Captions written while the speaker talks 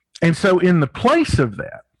And so in the place of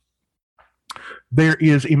that, there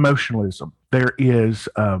is emotionalism. There is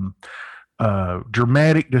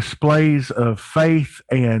dramatic displays of faith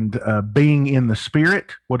and being in the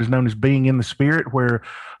Spirit, what is known as being in the Spirit, where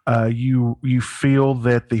you feel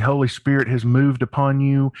that the Holy Spirit has moved upon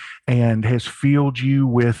you and has filled you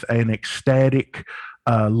with an ecstatic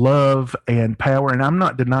love and power. And I'm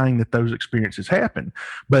not denying that those experiences happen,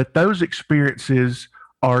 but those experiences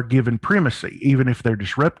are given primacy, even if they're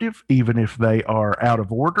disruptive, even if they are out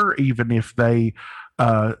of order, even if they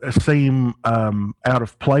seem out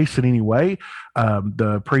of place in any way.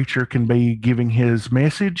 The preacher can be giving his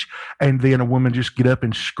message, and then a woman just get up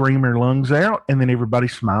and scream her lungs out, and then everybody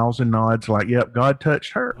smiles and nods like, yep, God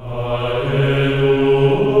touched her.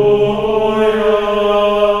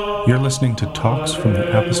 You're listening to Talks from the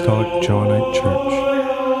Apostolic Johannite Church.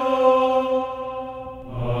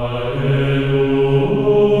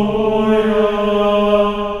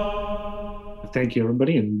 Thank you,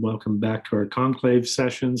 everybody, and welcome back to our conclave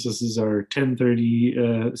sessions. This is our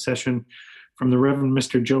 10:30 session from the Reverend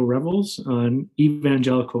Mr. Joe Revels on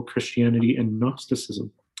Evangelical Christianity and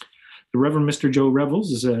Gnosticism. The Reverend Mr. Joe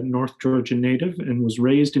Revels is a North Georgia native and was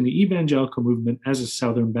raised in the Evangelical movement as a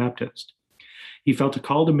Southern Baptist. He felt a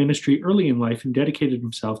call to ministry early in life and dedicated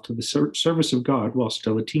himself to the service of God while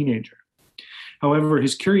still a teenager. However,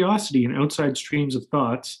 his curiosity and outside streams of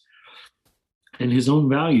thoughts and his own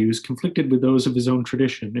values conflicted with those of his own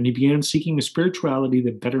tradition, and he began seeking a spirituality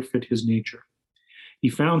that better fit his nature. He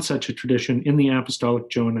found such a tradition in the Apostolic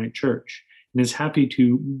Johannite Church and is happy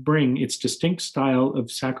to bring its distinct style of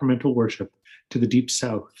sacramental worship to the Deep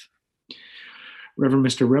South. Reverend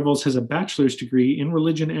Mr. Revels has a bachelor's degree in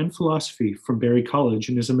religion and philosophy from Berry College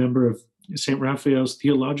and is a member of St. Raphael's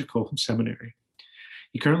Theological Seminary.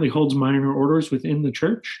 He currently holds minor orders within the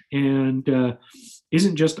church and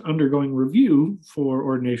isn't just undergoing review for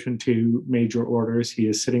ordination to major orders. He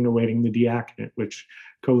is sitting awaiting the diaconate, which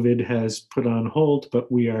COVID has put on hold, but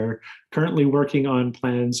we are currently working on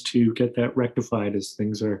plans to get that rectified as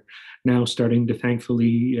things are now starting to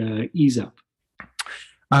thankfully ease up.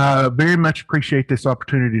 Very much appreciate this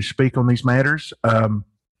opportunity to speak on these matters.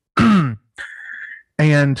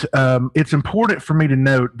 And it's important for me to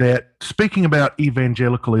note that speaking about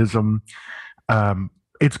evangelicalism,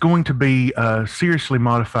 it's going to be seriously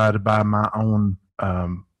modified by my own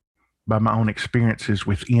experiences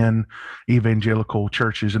within evangelical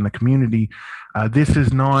churches in the community. This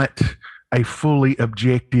is not a fully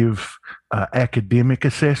objective academic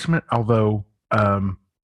assessment, although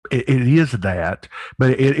it is that,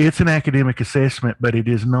 but it's an academic assessment, but it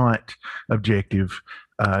is not objective,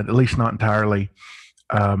 at least not entirely,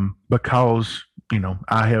 because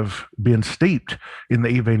I have been steeped in the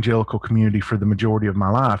evangelical community for the majority of my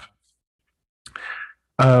life.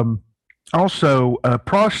 Also,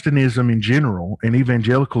 Protestantism in general and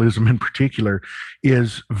evangelicalism in particular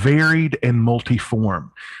is varied and multiform.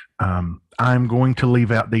 I'm going to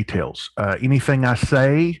leave out details. Anything I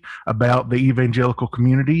say about the evangelical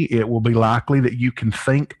community, it will be likely that you can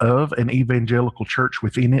think of an evangelical church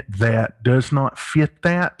within it that does not fit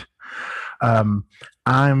that.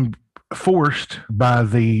 I'm forced by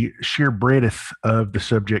the sheer breadth of the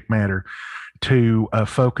subject matter to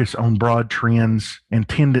focus on broad trends and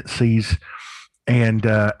tendencies, and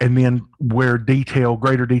then where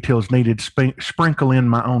greater detail is needed, sprinkle in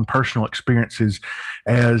my own personal experiences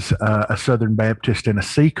as a Southern Baptist and a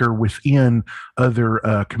seeker within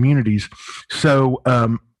other communities. So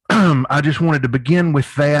I just wanted to begin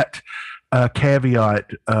with that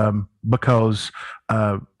caveat because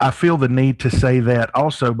I feel the need to say that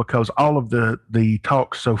also because all of the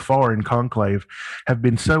talks so far in Conclave have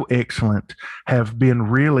been so excellent, have been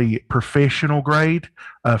really professional grade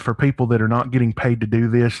for people that are not getting paid to do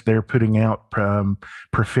this. They're putting out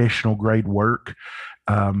professional grade work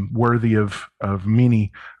worthy of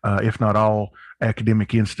many, if not all,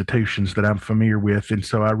 academic institutions that I'm familiar with. And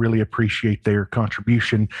so I really appreciate their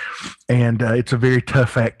contribution. And it's a very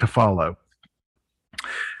tough act to follow.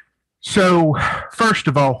 So, first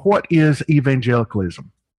of all, what is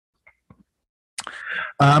evangelicalism?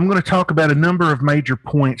 I'm going to talk about a number of major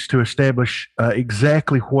points to establish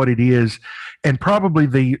exactly what it is, and probably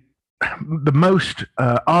the most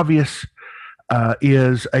obvious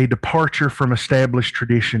is a departure from established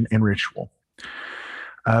tradition and ritual.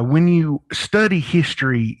 When you study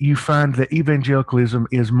history, you find that evangelicalism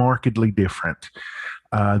is markedly different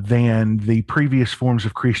than the previous forms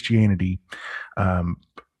of Christianity.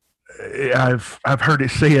 I've heard it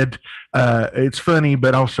said, it's funny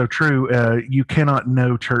but also true, you cannot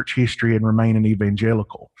know church history and remain an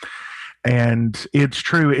evangelical. And it's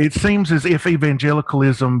true. It seems as if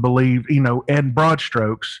evangelicalism in broad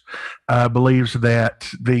strokes, believes that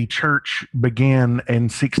the church began in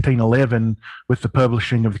 1611 with the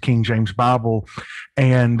publishing of the King James Bible,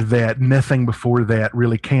 and that nothing before that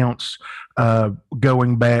really counts,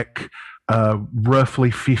 going back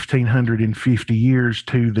roughly 1,550 years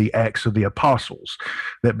to the Acts of the Apostles.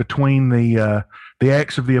 That between the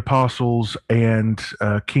Acts of the Apostles and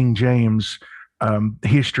King James,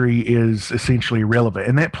 history is essentially irrelevant.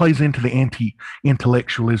 And that plays into the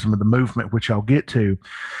anti-intellectualism of the movement, which I'll get to.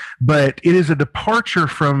 But it is a departure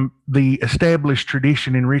from the established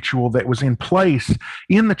tradition and ritual that was in place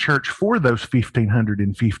in the church for those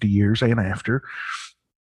 1,550 years and after.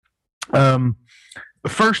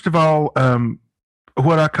 First of all,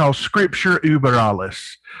 what I call scripture über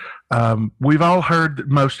alles. We've all heard,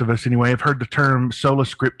 most of us anyway, have heard the term sola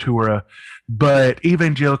scriptura, but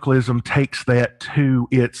evangelicalism takes that to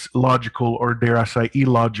its logical, or dare I say,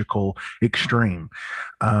 illogical extreme.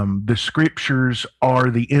 The scriptures are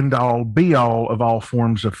the end-all, be-all of all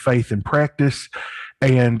forms of faith and practice,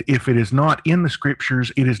 and if it is not in the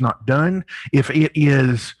scriptures, it is not done. If it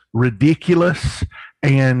is ridiculous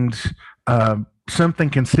and something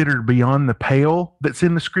considered beyond the pale that's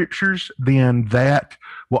in the scriptures, then that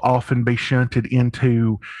will often be shunted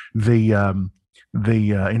into the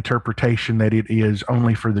interpretation that it is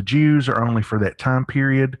only for the Jews or only for that time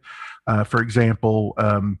period. For example,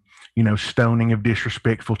 stoning of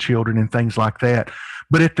disrespectful children and things like that.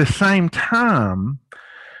 But at the same time,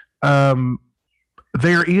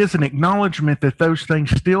 there is an acknowledgement that those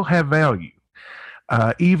things still have value,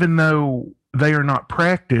 even though they are not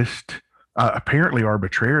practiced, apparently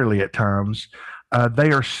arbitrarily at times.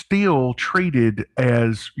 They are still treated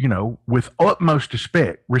as, with utmost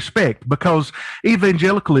respect, because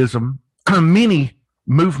evangelicalism, many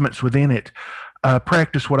movements within it,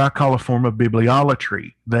 practice what I call a form of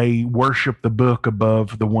bibliolatry. They worship the book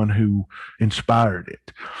above the one who inspired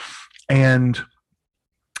it. And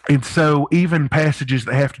so even passages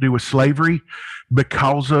that have to do with slavery,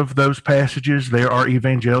 because of those passages, there are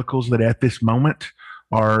evangelicals that at this moment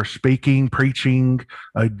are speaking, preaching,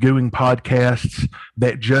 doing podcasts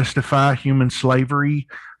that justify human slavery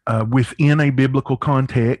within a biblical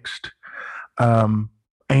context.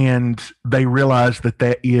 And they realize that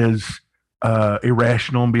that is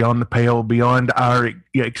irrational and beyond the pale, beyond our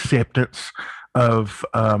acceptance of,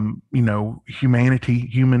 humanity,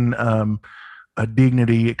 human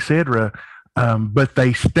dignity, etc. But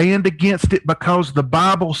they stand against it because the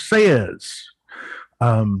Bible says,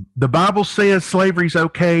 slavery is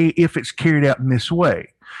okay if it's carried out in this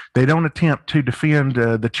way. They don't attempt to defend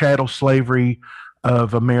the chattel slavery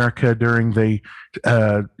of America during the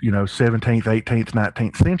 17th, 18th,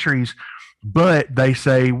 19th centuries, but they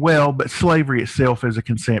say, well, but slavery itself as a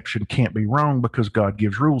conception can't be wrong because God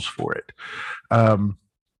gives rules for it.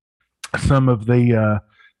 Some of the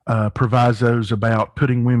provisos about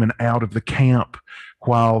putting women out of the camp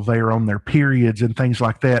while they're on their periods and things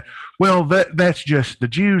like that. Well, that's just the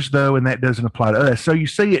Jews, though, and that doesn't apply to us. So you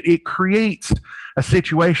see, it creates a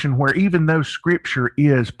situation where even though Scripture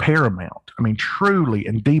is paramount, I mean, truly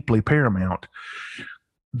and deeply paramount,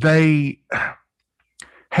 they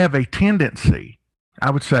have a tendency, I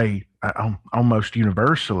would say almost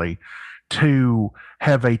universally, to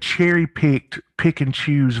have a cherry-picked,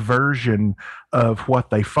 pick-and-choose version of what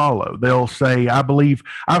they follow. They'll say, I've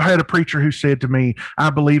had a preacher who said to me, I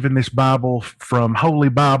believe in this Bible from Holy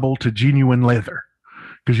Bible to genuine leather.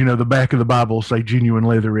 Because, the back of the Bible will say genuine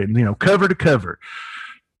leather written, cover to cover.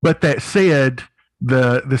 But that said,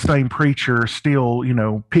 the same preacher still,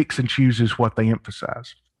 picks and chooses what they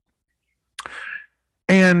emphasize.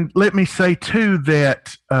 And let me say, too,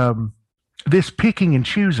 that this picking and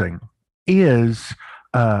choosing is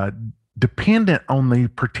dependent on the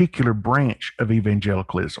particular branch of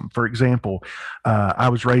evangelicalism. For example, I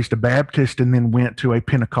was raised a Baptist and then went to a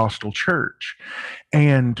Pentecostal church.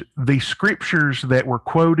 And the scriptures that were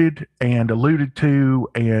quoted and alluded to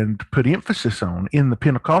and put emphasis on in the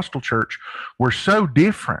Pentecostal church were so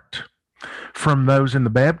different from those in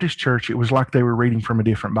the Baptist church, it was like they were reading from a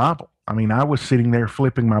different Bible. I mean, I was sitting there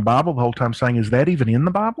flipping my Bible the whole time saying, is that even in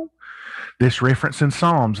the Bible? This reference in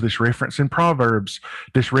Psalms, this reference in Proverbs,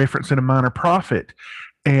 this reference in a minor prophet.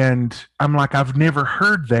 And I'm like, I've never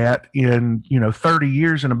heard that in, 30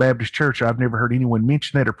 years in a Baptist church. I've never heard anyone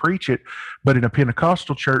mention that or preach it. But in a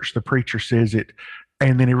Pentecostal church, the preacher says it.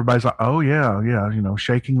 And then everybody's like, oh, yeah,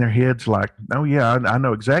 shaking their heads like, oh, yeah, I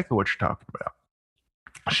know exactly what you're talking about.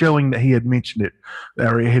 Showing that he had mentioned it,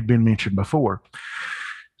 or it had been mentioned before.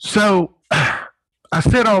 So I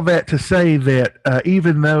said all that to say that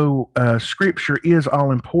even though Scripture is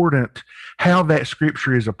all important, how that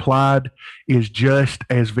Scripture is applied is just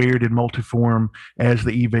as varied and multiform as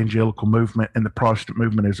the evangelical movement and the Protestant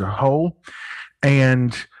movement as a whole.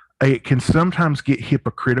 And it can sometimes get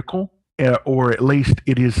hypocritical, or at least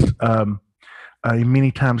it is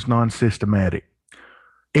many times non-systematic.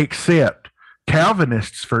 Except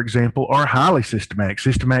Calvinists, for example, are highly systematic.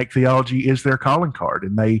 Systematic theology is their calling card.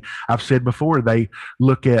 And I've said before, they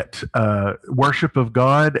look at worship of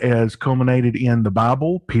God as culminated in the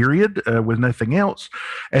Bible, period, with nothing else.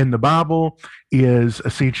 And the Bible is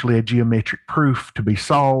essentially a geometric proof to be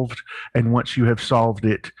solved. And once you have solved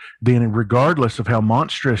it, then regardless of how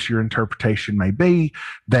monstrous your interpretation may be,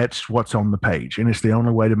 that's what's on the page. And it's the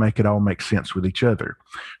only way to make it all make sense with each other,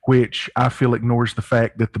 which I feel ignores the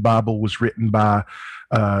fact that the Bible was written by,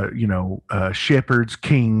 shepherds,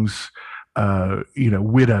 kings,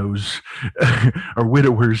 widows or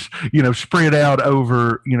widowers, spread out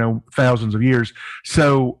over, thousands of years.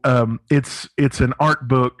 So it's an art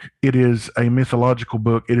book. It is a mythological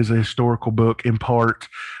book. It is a historical book in part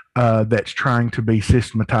that's trying to be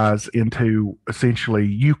systematized into essentially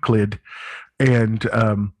Euclid and,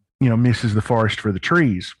 misses the forest for the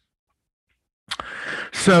trees.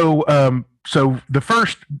 So the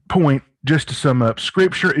first point, just to sum up,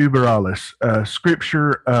 Scripture über alles,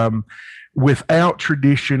 Scripture without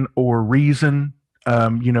tradition or reason. I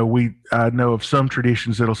know of some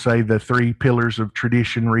traditions that'll say the three pillars of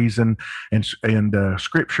tradition, reason, and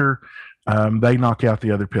Scripture. They knock out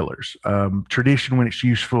the other pillars. Tradition when it's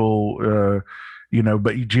useful,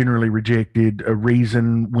 but you generally rejected. A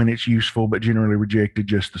reason when it's useful, but generally rejected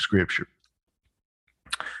just the Scripture.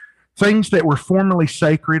 Things that were formerly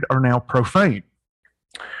sacred are now profane.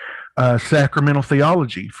 Sacramental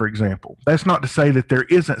theology, for example. That's not to say that there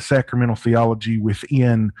isn't sacramental theology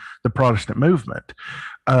within the Protestant movement,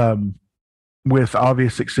 with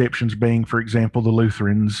obvious exceptions being, for example, the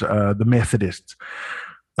Lutherans, the Methodists.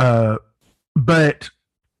 But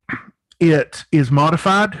it is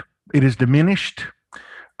modified, it is diminished.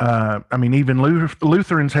 Even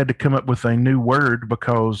Lutherans had to come up with a new word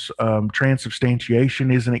because transubstantiation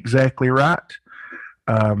isn't exactly right.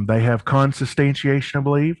 They have consubstantiation, I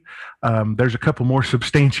believe. There's a couple more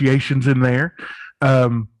substantiations in there.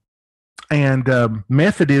 And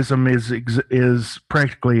Methodism is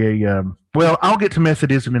practically I'll get to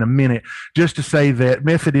Methodism in a minute, just to say that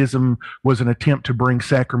Methodism was an attempt to bring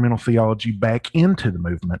sacramental theology back into the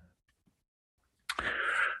movement.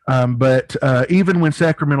 But even when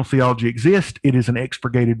sacramental theology exists, it is an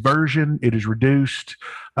expurgated version. It is reduced.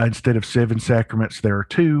 Instead of 7 sacraments, there are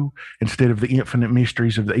 2. Instead of the infinite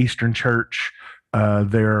mysteries of the Eastern Church,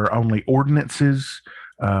 there are only ordinances.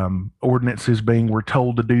 Ordinances being we're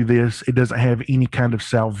told to do this. It doesn't have any kind of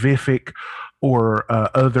salvific or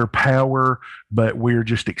other power, but we're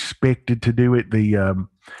just expected to do it. The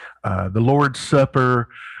Lord's Supper,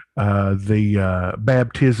 the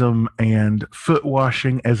baptism, and foot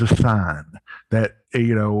washing as a sign. That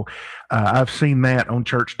I've seen that on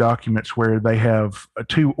church documents where they have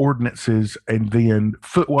 2 ordinances and then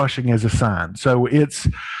foot washing as a sign. So it's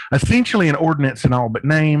essentially an ordinance in all but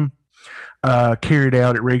name, carried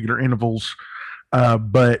out at regular intervals,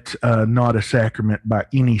 but not a sacrament by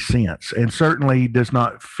any sense, and certainly does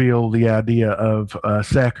not feel the idea of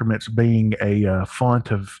sacraments being a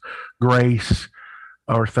font of grace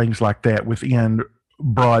or things like that within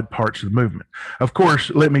broad parts of the movement. Of course,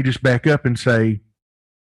 let me just back up and say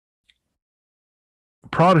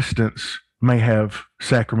Protestants may have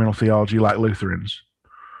sacramental theology like Lutherans,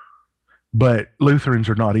 but Lutherans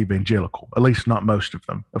are not evangelical, at least not most of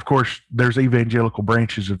them. Of course, there's evangelical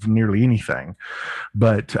branches of nearly anything,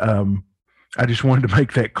 but I just wanted to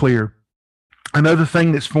make that clear. Another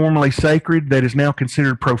thing that's formerly sacred that is now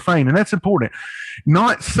considered profane, and that's important.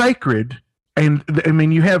 Not sacred, and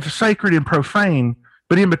you have sacred and profane,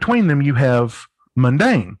 but in between them you have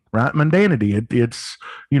mundane, right? Mundanity. It's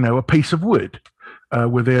a piece of wood.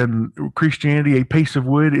 Within Christianity, a piece of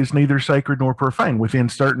wood is neither sacred nor profane. Within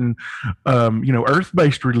certain,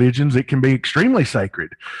 earth-based religions, it can be extremely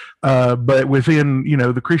sacred. But within,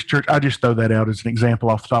 the Christian church, I just throw that out as an example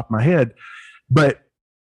off the top of my head. But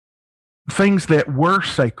things that were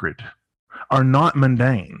sacred are not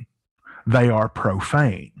mundane. They are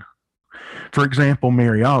profane. For example,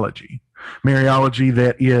 Mariology. Mariology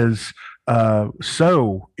that is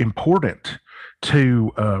so important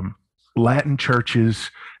to Latin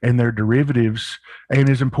churches and their derivatives, and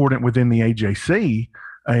is important within the AJC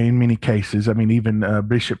in many cases. Even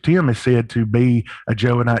Bishop Tim is said to be a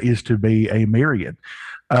Johannite is to be a Marian.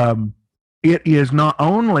 It is not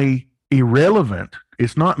only irrelevant,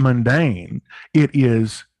 It's not mundane. It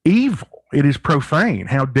is evil. It is profane.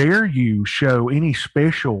 How dare you show any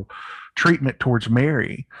special treatment towards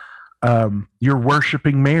Mary? You're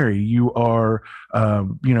worshiping Mary. You are,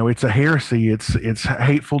 it's a heresy. It's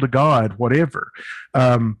hateful to God. Whatever.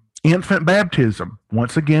 Infant baptism.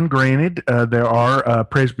 Once again, granted, there are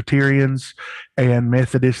Presbyterians and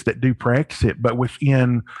Methodists that do practice it, but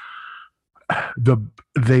within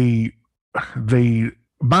the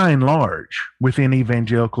by and large, within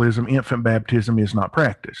evangelicalism, infant baptism is not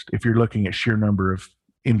practiced. If you're looking at sheer number of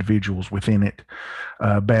individuals within it,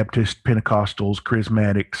 Baptist, Pentecostals,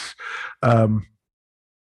 Charismatics,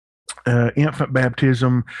 infant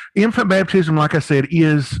baptism, like I said,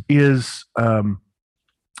 is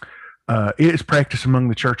practiced among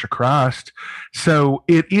the Church of Christ. So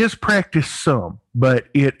it is practiced some, but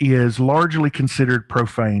it is largely considered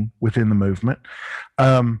profane within the movement.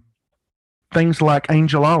 Things like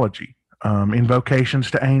angelology,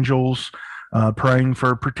 invocations to angels, praying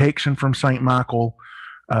for protection from St. Michael,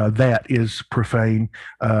 that is profane.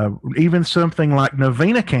 Even something like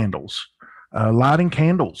novena candles, lighting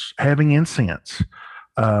candles, having incense.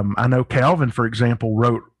 I know Calvin, for example,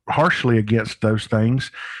 wrote harshly against those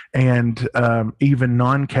things, and even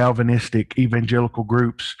non-Calvinistic evangelical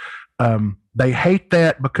groups, they hate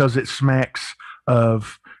that because it smacks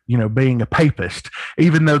of being a papist,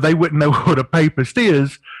 even though they wouldn't know what a papist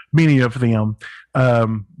is. Many of them,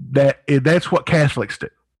 that's what Catholics do,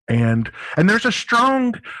 and there's a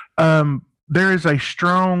strong,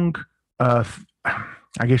 I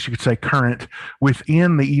guess you could say, current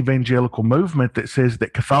within the evangelical movement that says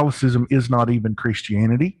that Catholicism is not even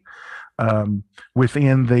Christianity.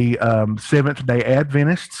 Within the Seventh-day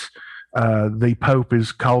Adventists, the Pope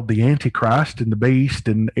is called the Antichrist and the Beast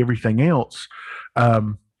and everything else.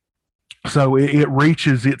 So it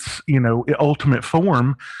reaches its ultimate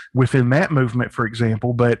form within that movement, for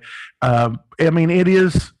example. But it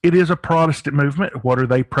is a Protestant movement. What are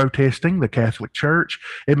they protesting? The Catholic Church.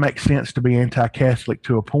 It makes sense to be anti-Catholic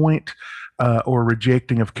to a point, or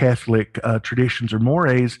rejecting of Catholic traditions or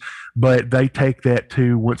mores, but they take that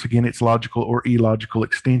to, once again, its logical or illogical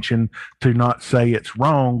extension, to not say it's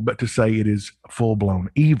wrong, but to say it is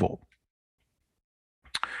full-blown evil.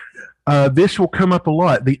 This will come up a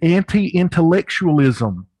lot, the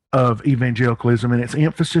anti-intellectualism of evangelicalism and its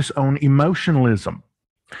emphasis on emotionalism.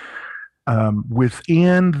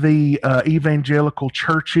 Within the evangelical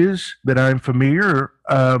churches that I'm familiar,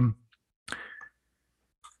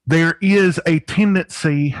 there is a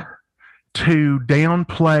tendency to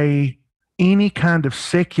downplay any kind of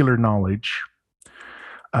secular knowledge.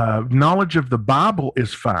 Knowledge of the Bible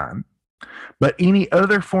is fine, but any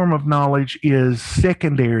other form of knowledge is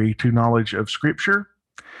secondary to knowledge of Scripture,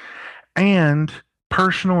 and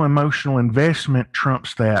personal emotional investment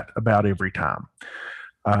trumps that about every time.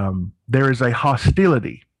 There is a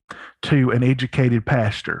hostility to an educated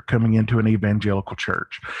pastor coming into an evangelical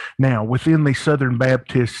church. Now, within the Southern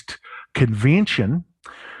Baptist Convention,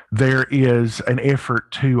 there is an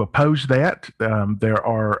effort to oppose that.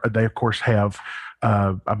 They of course have,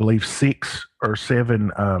 I believe, 6 or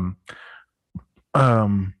 7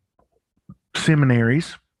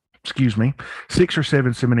 seminaries, 6 or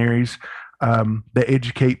 7 seminaries that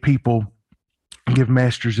educate people, give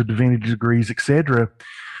Masters of Divinity degrees, etc.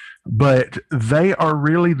 But they are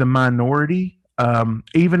really the minority.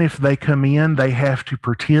 Even if they come in, they have to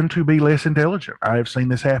pretend to be less intelligent. I have seen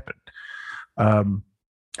this happen. And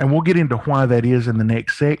we'll get into why that is in the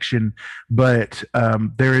next section. But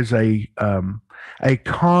there is a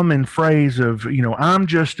common phrase of, I'm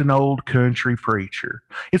just an old country preacher.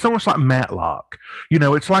 It's almost like Matlock.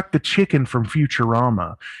 It's like the chicken from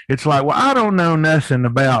Futurama. It's like, well, I don't know nothing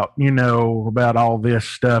about, about all this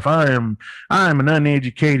stuff. I am an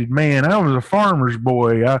uneducated man. I was a farmer's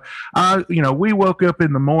boy. We woke up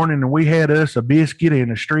in the morning and we had us a biscuit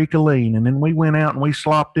and a streak of lean, and then we went out and we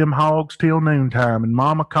slopped them hogs till noontime, and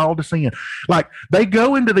Mama called us in. Like, they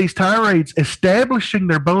go into these tirades establishing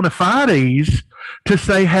their bona fides to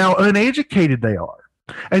say how uneducated they are.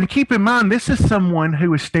 And keep in mind, this is someone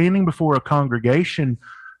who is standing before a congregation,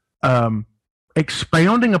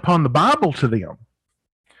 expounding upon the Bible to them,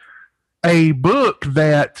 a book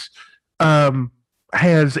that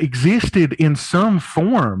has existed in some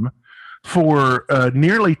form for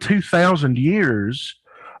nearly 2,000 years,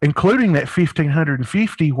 including that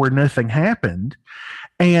 1550 where nothing happened.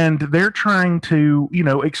 And they're trying to,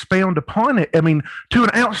 expound upon it. I mean, to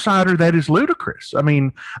an outsider, that is ludicrous. I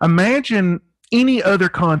mean, imagine any other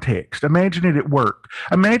context. Imagine it at work.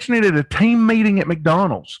 Imagine it at a team meeting at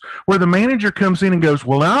McDonald's where the manager comes in and goes,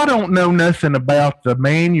 well, I don't know nothing about the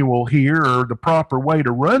manual here or the proper way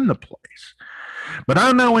to run the place. But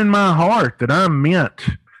I know in my heart that I'm meant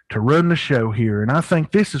to run the show here. And I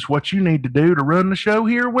think this is what you need to do to run the show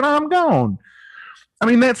here when I'm gone. I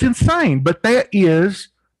mean, that's insane. But that is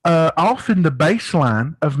often the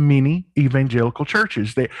baseline of many evangelical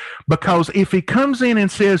churches. Because if he comes in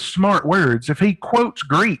and says smart words, if he quotes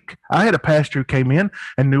Greek, I had a pastor who came in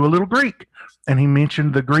and knew a little Greek, and he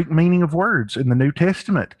mentioned the Greek meaning of words in the New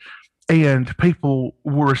Testament. And people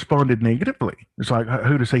were responded negatively. It's like,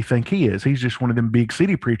 who does he think he is? He's just one of them big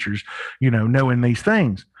city preachers, knowing these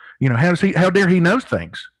things. How dare he know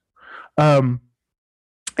things? Um,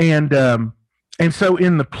 and so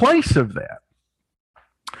in the place of that,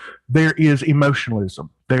 there is emotionalism.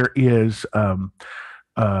 There is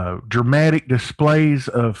dramatic displays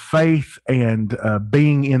of faith and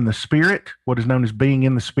being in the Spirit, what is known as being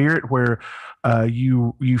in the Spirit, where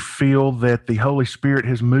you feel that the Holy Spirit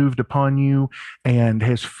has moved upon you and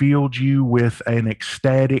has filled you with an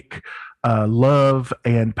ecstatic love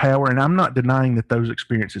and power. And I'm not denying that those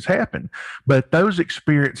experiences happen, but those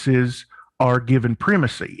experiences are given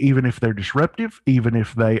primacy, even if they're disruptive, even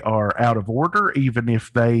if they are out of order, even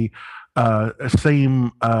if they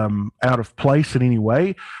seem out of place in any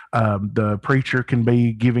way. The preacher can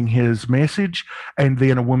be giving his message, and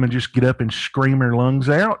then a woman just get up and scream her lungs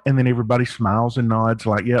out, and then everybody smiles and nods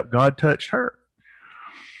like, yep, God touched her.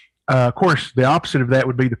 Of course, the opposite of that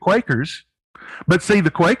would be the Quakers. But see, the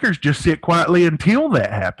Quakers just sit quietly until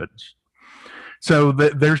that happens. So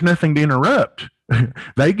there's nothing to interrupt.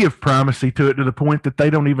 They give primacy to it to the point that they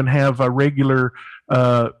don't even have a regular,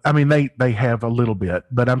 they have a little bit,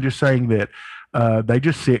 but I'm just saying that they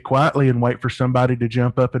just sit quietly and wait for somebody to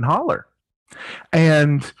jump up and holler.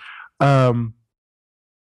 And so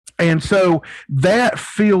that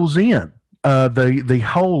fills in the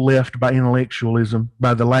hole left by intellectualism,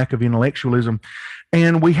 by the lack of intellectualism.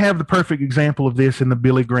 And we have the perfect example of this in the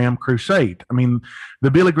Billy Graham Crusade. I mean,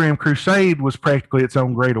 the Billy Graham Crusade was practically its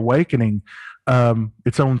own Great Awakening,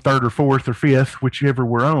 its own third or fourth or fifth, whichever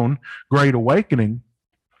we're on, Great Awakening,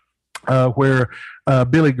 where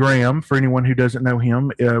Billy Graham, for anyone who doesn't know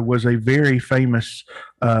him, was a very famous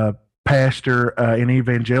pastor and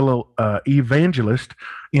evangelist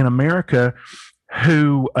in America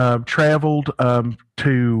who traveled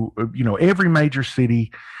to every major city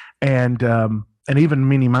and even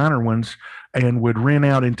many minor ones, and would rent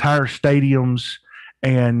out entire stadiums,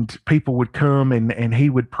 and people would come and he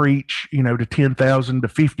would preach, to 10,000 to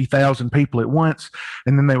 50,000 people at once.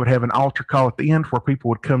 And then they would have an altar call at the end where people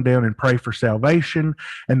would come down and pray for salvation.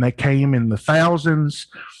 And they came in the thousands,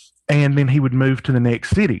 and then he would move to the next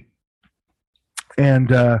city. And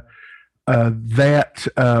that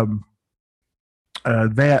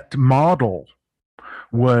model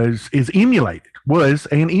is emulated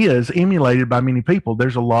by many people.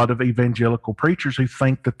 There's a lot of evangelical preachers who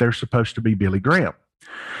think that they're supposed to be Billy Graham.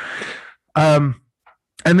 And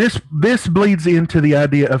this bleeds into the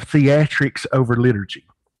idea of theatrics over liturgy.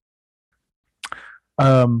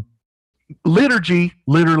 Liturgy,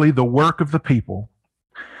 literally the work of the people,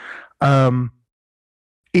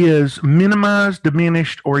 is minimized,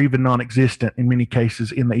 diminished, or even non-existent in many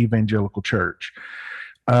cases in the evangelical church.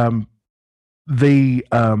 The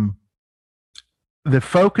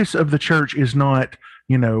focus of the church is not,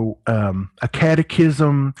 a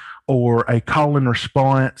catechism or a call and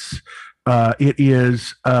response. It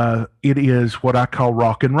is what I call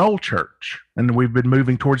rock and roll church. And we've been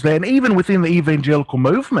moving towards that. And even within the evangelical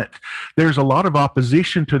movement, there's a lot of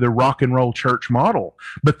opposition to the rock and roll church model,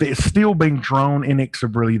 but it's still being drawn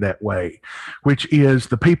inexorably that way, which is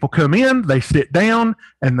the people come in, they sit down,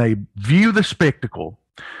 and they view the spectacle.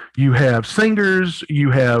 You have singers,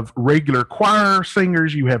 you have regular choir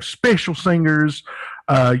singers, you have special singers,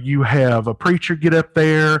 you have a preacher get up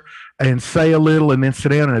there and say a little and then sit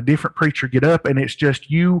down, and a different preacher get up, and it's just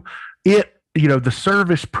the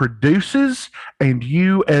service produces, and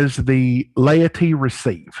you as the laity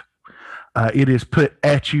receive. It is put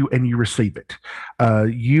at you and you receive it.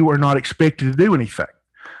 You are not expected to do anything.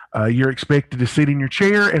 You're expected to sit in your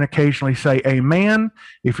chair and occasionally say amen.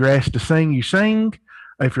 If you're asked to sing, you sing.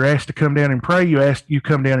 If you're asked to come down and pray, you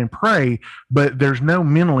come down and pray, but there's no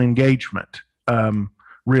mental engagement,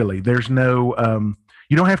 really. There's no,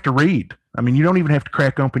 you don't have to read. I mean, you don't even have to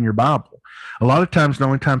crack open your Bible. A lot of times, the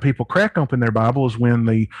only time people crack open their Bible is when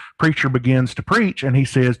the preacher begins to preach and he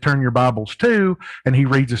says, turn your Bibles to, and he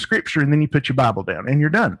reads a scripture, and then you put your Bible down and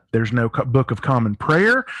you're done. There's no book of common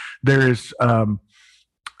prayer. There is just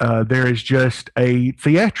a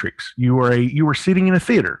theatrics. You are sitting in a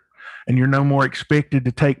theater, and you're no more expected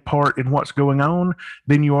to take part in what's going on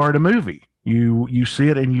than you are at a movie. You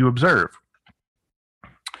sit and you observe.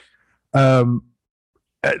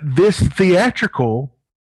 this theatrical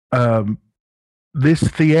um, this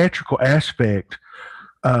theatrical aspect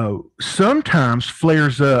sometimes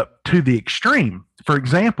flares up to the extreme. For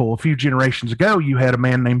example, a few generations ago, you had a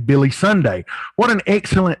man named Billy Sunday. What an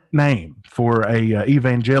excellent name for a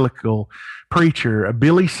evangelical preacher, a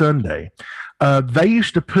Billy Sunday. They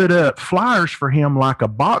used to put up flyers for him like a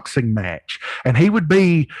boxing match, and he would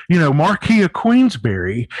be, Marquis of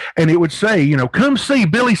Queensberry, and it would say, come see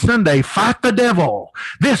Billy Sunday fight the devil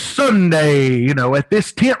this Sunday, at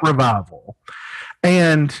this tent revival.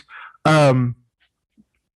 And so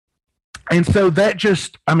that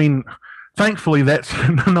just, thankfully that's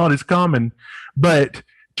not as common, but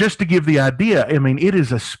just to give the idea, it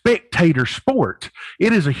is a spectator sport.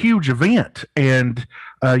 It is a huge event, and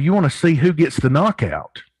you want to see who gets the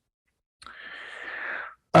knockout.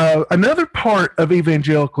 Another part of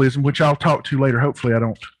evangelicalism, which I'll talk to later, hopefully I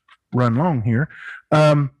don't run long here,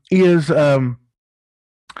 is a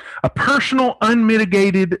personal,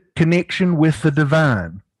 unmitigated connection with the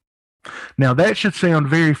divine. Now, that should sound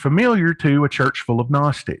very familiar to a church full of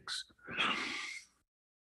Gnostics.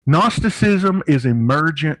 Gnosticism is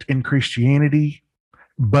emergent in Christianity,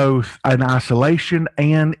 both in isolation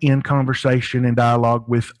and in conversation and dialogue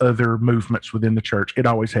with other movements within the church. It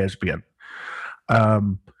always has been.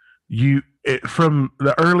 From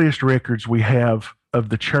the earliest records we have of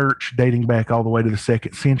the church dating back all the way to the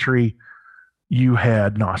 2nd century, you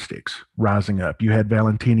had Gnostics rising up. You had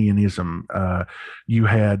Valentinianism. You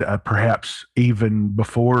had perhaps even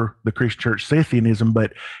before the Christian church, Scythianism,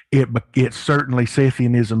 but it certainly,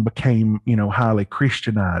 Scythianism became, highly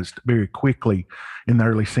Christianized very quickly in the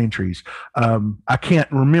early centuries. I can't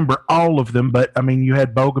remember all of them, but you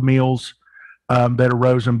had Bogomils that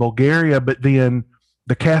arose in Bulgaria, but then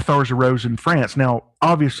the Cathars arose in France. Now,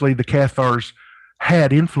 obviously, the Cathars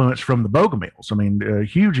had influence from the Bogomils. A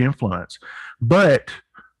huge influence. But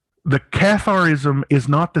the Catharism is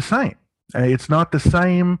not the same. It's not the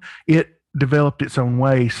same. It developed its own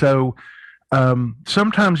way. So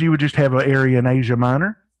sometimes you would just have an area in Asia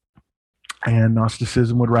Minor, and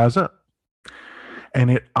Gnosticism would rise up.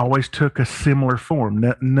 And it always took a similar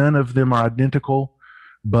form. None of them are identical,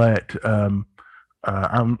 but I'm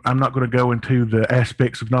not going to go into the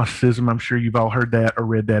aspects of Gnosticism. I'm sure you've all heard that or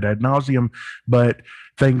read that ad nauseum, but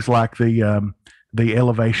things like the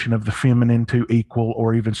elevation of the feminine to equal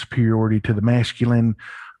or even superiority to the masculine,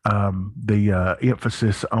 the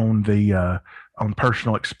emphasis on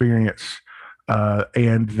personal experience,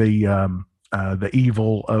 and the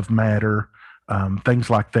evil of matter, things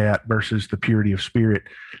like that versus the purity of spirit.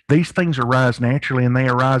 These things arise naturally, and they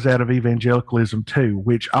arise out of evangelicalism too,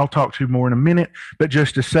 which I'll talk to more in a minute. But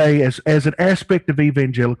just to say, as an aspect of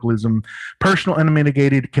evangelicalism, personal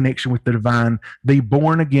unmitigated connection with the divine, the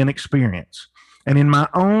born again experience. And in my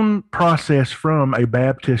own process from a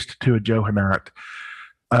Baptist to a Johannite,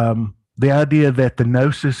 the idea that the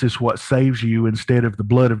gnosis is what saves you instead of the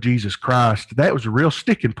blood of Jesus Christ, that was a real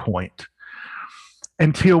sticking point.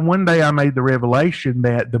 Until one day I made the revelation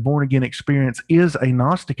that the born-again experience is a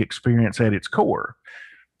Gnostic experience at its core.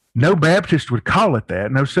 No Baptist would call it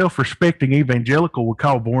that. No self-respecting evangelical would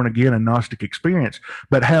call born-again a Gnostic experience.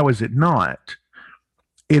 But how is it not?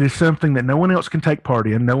 It is something that no one else can take part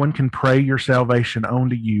in. No one can pray your salvation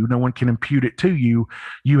onto you. No one can impute it to you.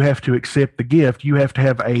 You have to accept the gift. You have to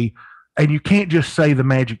have and you can't just say the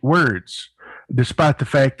magic words, despite the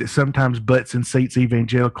fact that sometimes butts and seats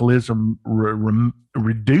evangelicalism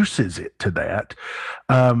reduces it to that.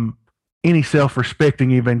 Any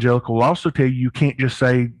self-respecting evangelical will also tell you can't just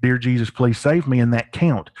say, "Dear Jesus, please save me," and that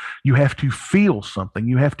count. You have to feel something.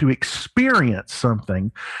 You have to experience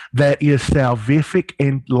something that is salvific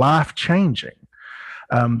and life-changing.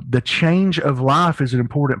 The change of life is an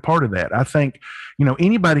important part of that. I think,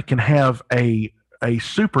 anybody can have a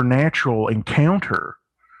supernatural encounter,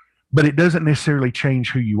 but it doesn't necessarily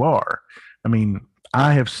change who you are.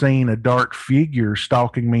 I have seen a dark figure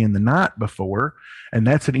stalking me in the night before, and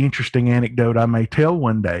that's an interesting anecdote I may tell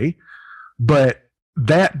one day, but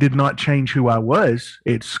that did not change who I was.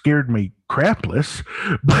 It scared me crapless,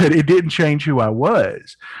 but it didn't change who I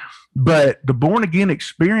was. But the born-again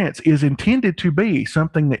experience is intended to be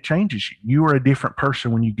something that changes you. You are a different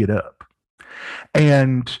person when you get up.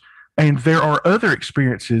 And there are other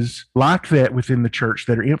experiences like that within the church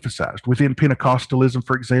that are emphasized. Within Pentecostalism,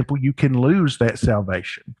 for example, you can lose that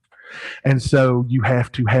salvation. And so you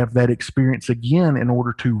have to have that experience again in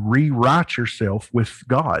order to rewrite yourself with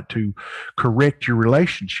God, to correct your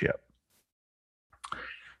relationship.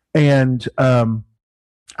 And I'm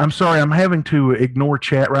sorry, I'm having to ignore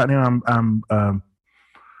chat right now.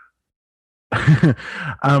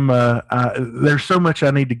 There's so much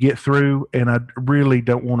I need to get through, and I really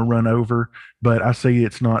don't want to run over. But I see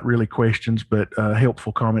it's not really questions, but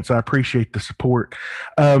helpful comments. I appreciate the support.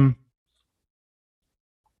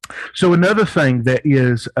 So another thing that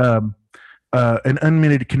is an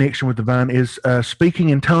unmitigated connection with the vine is speaking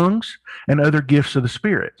in tongues and other gifts of the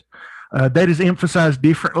Spirit. That is emphasized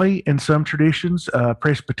differently in some traditions.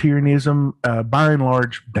 Presbyterianism, by and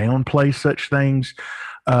large, downplays such things.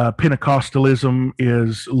 Pentecostalism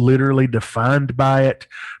is literally defined by it.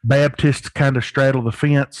 Baptists kind of straddle the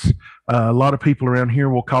fence. A lot of people around here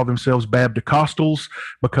will call themselves Bapticostals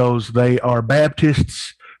because they are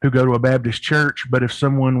Baptists who go to a Baptist church, but if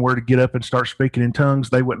someone were to get up and start speaking in tongues,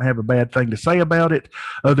 they wouldn't have a bad thing to say about it.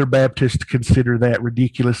 Other Baptists consider that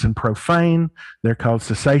ridiculous and profane. They're called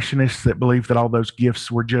cessationists that believe that all those gifts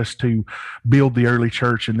were just to build the early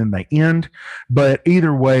church and then they end. But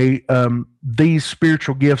either way, these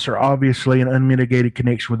spiritual gifts are obviously an unmitigated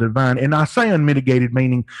connection with the divine. And I say unmitigated,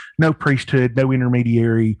 meaning no priesthood, no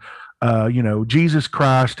intermediary. Jesus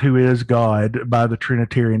Christ, who is God by the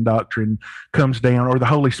Trinitarian doctrine, comes down, or the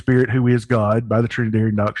Holy Spirit, who is God by the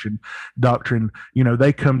Trinitarian doctrine.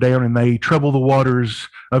 They come down and they trouble the waters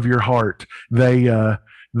of your heart. They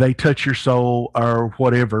touch your soul or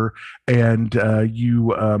whatever, and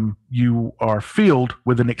you are filled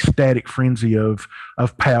with an ecstatic frenzy of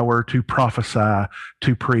power to prophesy,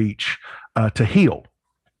 to preach, to heal.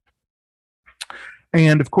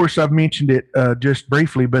 And of course, I've mentioned it just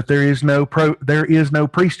briefly, but there is no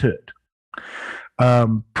priesthood.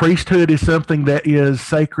 Priesthood is something that is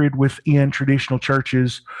sacred within traditional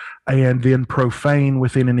churches and then profane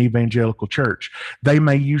within an evangelical church. They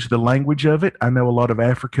may use the language of it. I know a lot of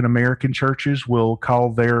African American churches will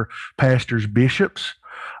call their pastors bishops,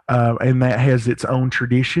 and that has its own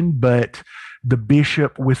tradition, but the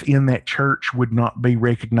bishop within that church would not be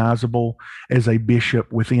recognizable as a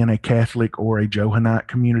bishop within a Catholic or a Johannite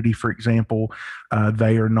community, for example.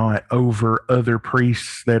 They are not over other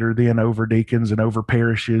priests that are then over deacons and over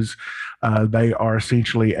parishes. They are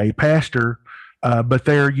essentially a pastor, but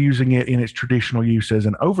they're using it in its traditional use as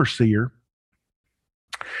an overseer.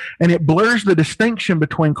 And it blurs the distinction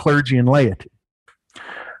between clergy and laity.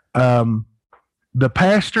 The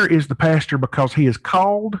pastor is the pastor because he is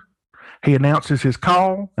called. He announces his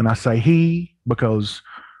call, and I say he because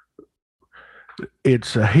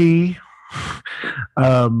it's a he.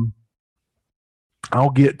 I'll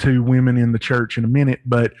get to women in the church in a minute,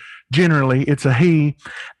 but generally it's a he,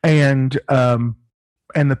 and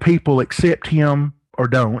the people accept him or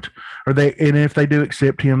don't, and if they do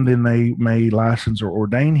accept him, then they may license or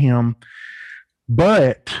ordain him.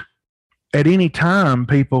 But at any time,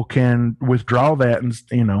 people can withdraw that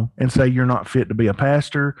and say you're not fit to be a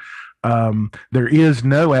pastor. There is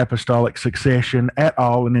no apostolic succession at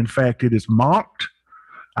all, and in fact, it is mocked.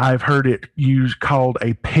 I've heard it called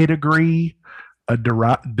a pedigree,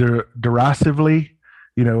 derisively,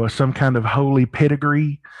 some kind of holy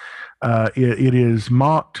pedigree. It is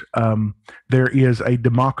mocked. There is a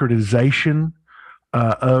democratization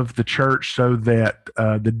of the church so that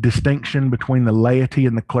the distinction between the laity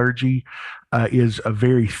and the clergy is a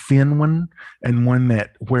very thin one, and one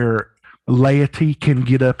where laity can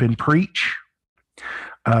get up and preach.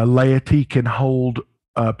 Laity can hold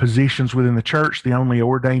positions within the church. The only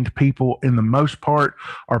ordained people, in the most part,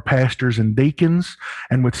 are pastors and deacons.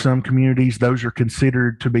 And with some communities, those are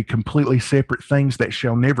considered to be completely separate things that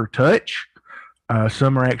shall never touch.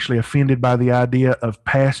 Some are actually offended by the idea of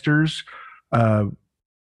pastors,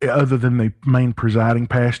 other than the main presiding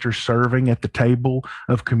pastor, serving at the table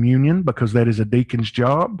of communion, because that is a deacon's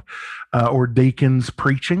job, or deacons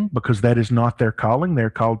preaching, because that is not their calling. They're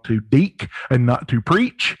called to deek and not to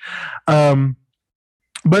preach.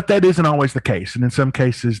 But that isn't always the case. And in some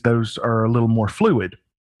cases, those are a little more fluid.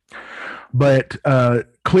 But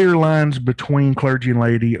clear lines between clergy and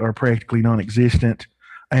laity are practically non-existent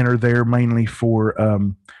and are there mainly for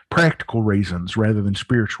practical reasons rather than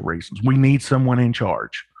spiritual reasons. We need someone in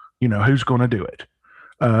charge. Who's going to do it?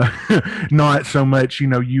 Not so much,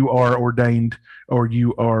 you are ordained or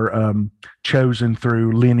you are chosen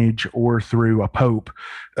through lineage or through a pope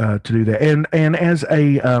to do that. And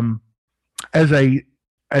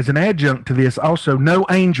as an adjunct to this, also no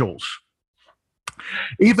angels.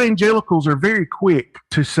 Evangelicals are very quick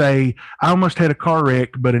to say, I almost had a car wreck,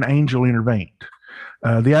 but an angel intervened.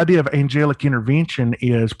 The idea of angelic intervention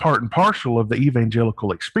is part and parcel of the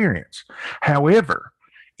evangelical experience. However,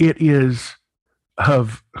 it is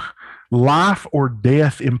of life or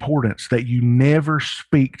death importance that you never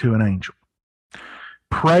speak to an angel.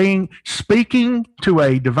 Praying, speaking to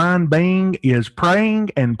a divine being is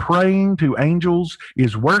praying, and praying to angels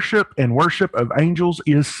is worship, and worship of angels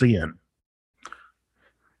is sin.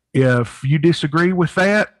 If you disagree with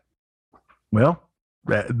that, well,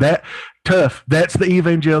 that tough. That's the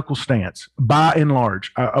evangelical stance, by and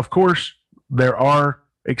large. Of course, there are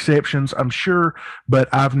exceptions, I'm sure, but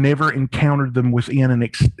I've never encountered them within an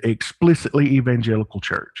explicitly evangelical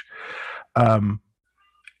church.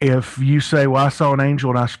 If you say, well, I saw an angel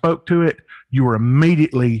and I spoke to it, you are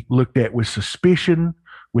immediately looked at with suspicion,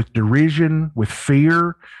 with derision, with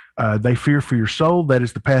fear. They fear for your soul. That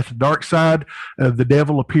is the path of the dark side. The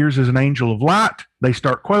devil appears as an angel of light. They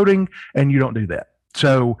start quoting, and you don't do that.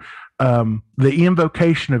 So the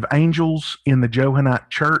invocation of angels in the Johannite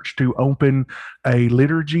church to open a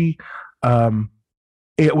liturgy,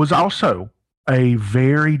 it was also a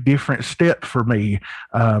very different step for me,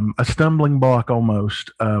 a stumbling block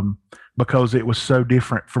almost, because it was so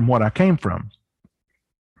different from what I came from.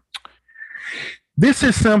 This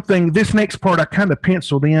is something, this next part I kind of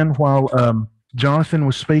penciled in while Jonathan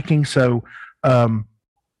was speaking, so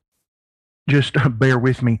just bear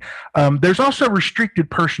with me. There's also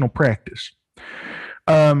restricted personal practice.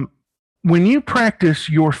 When you practice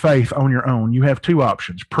your faith on your own, you have two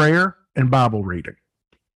options, prayer and Bible reading.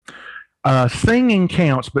 Singing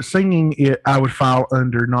counts, but singing I would file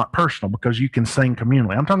under not personal, because you can sing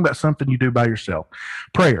communally. I'm talking about something you do by yourself.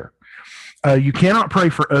 Prayer. You cannot pray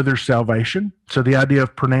for others' salvation. So the idea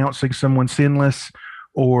of pronouncing someone sinless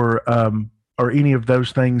or any of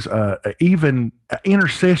those things, even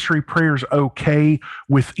intercessory prayers, okay,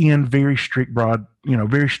 within very strict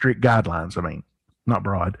very strict guidelines. I mean, not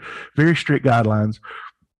broad, very strict guidelines.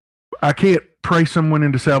 I can't pray someone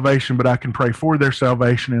into salvation, but I can pray for their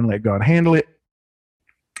salvation and let God handle it.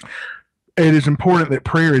 It is important that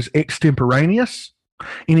prayer is extemporaneous.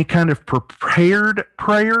 Any kind of prepared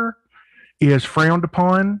prayer is frowned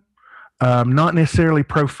upon, not necessarily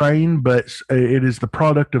profane, but it is the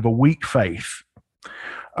product of a weak faith.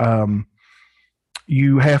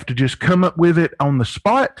 You have to just come up with it on the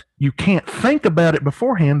spot. You can't think about it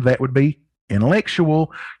beforehand. That would be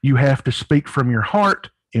intellectual. You have to speak from your heart,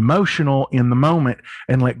 emotional in the moment,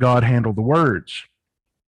 and let God handle the words.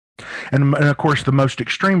 And of course, the most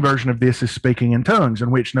extreme version of this is speaking in tongues,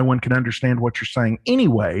 in which no one can understand what you're saying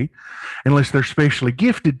anyway, unless they're specially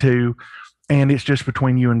gifted to, and it's just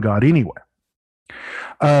between you and God anyway.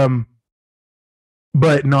 But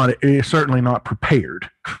certainly not prepared.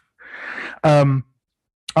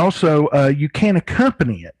 Also, you can't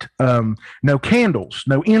accompany it. No candles,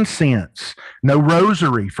 no incense, no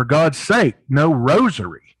rosary. For God's sake, no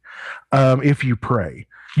rosary if you pray.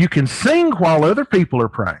 You can sing while other people are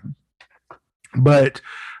praying, but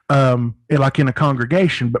like in a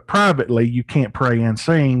congregation, but privately you can't pray and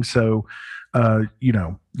sing, so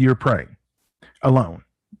you're praying alone.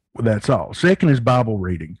 That's all. Second is Bible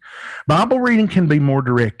reading. Bible reading can be more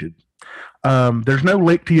directed. There's no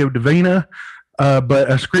Lectio Divina, but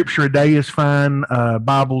a scripture a day is fine.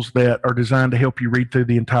 Bibles that are designed to help you read through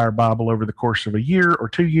the entire Bible over the course of a year or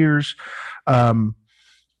 2 years.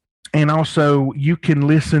 And also, you can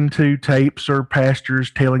listen to tapes or pastors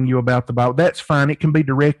telling you about the Bible. That's fine. It can be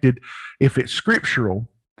directed if it's scriptural.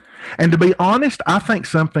 And to be honest, I think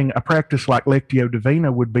a practice like Lectio Divina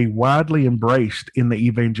would be widely embraced in the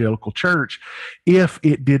evangelical church if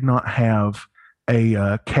it did not have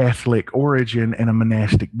a Catholic origin and a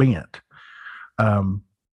monastic bent.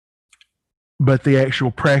 But the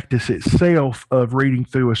actual practice itself of reading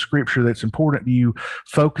through a scripture that's important to you,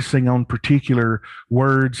 focusing on particular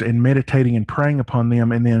words and meditating and praying upon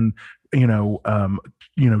them, and then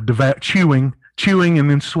devout chewing and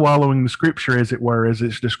then swallowing the scripture, as it were, as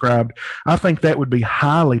it's described, I think that would be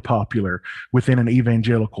highly popular within an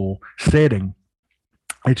evangelical setting.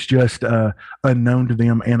 It's just unknown to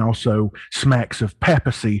them, and also smacks of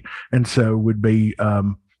papacy, and so would be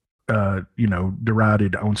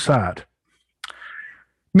derided on sight.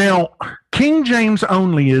 Now, King James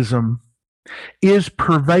onlyism is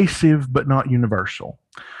pervasive but not universal.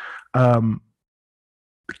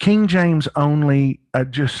 King James only,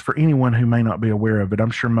 just for anyone who may not be aware of it,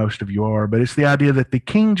 I'm sure most of you are, but it's the idea that the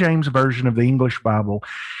King James version of the English Bible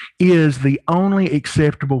is the only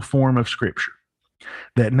acceptable form of Scripture,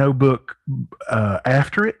 that no book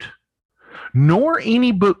after it, nor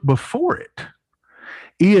any book before it,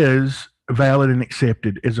 is valid and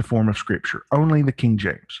accepted as a form of Scripture. Only the King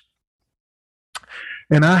James.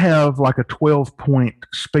 And I have like a 12-point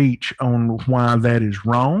speech on why that is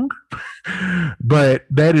wrong, but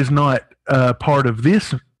that is not part of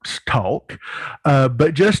this talk.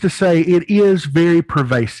 But just to say, it is very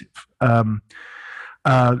pervasive.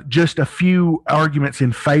 Just a few arguments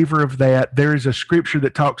in favor of that. There is a scripture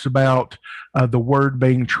that talks about the word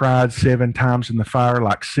being tried 7 times in the fire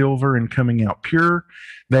like silver and coming out pure.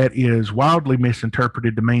 That is wildly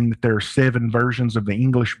misinterpreted to mean that there are 7 versions of the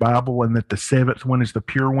English Bible and that the 7th one is the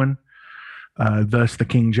pure one, thus the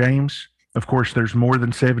King James. Of course, there's more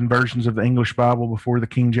than 7 versions of the English Bible before the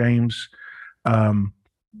King James. So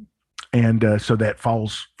that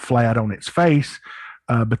falls flat on its face.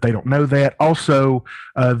 But they don't know that. Also,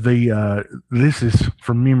 this is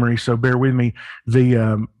from memory, so bear with me.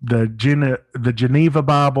 The Geneva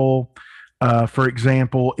Bible, for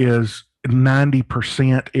example, is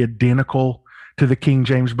 90% identical to the King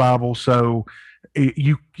James Bible. So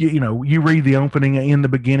you read the opening. In the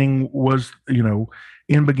beginning was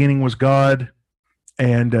God.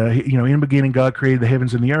 And, in the beginning, God created the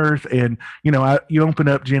heavens and the earth. And, you open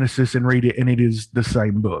up Genesis and read it, and it is the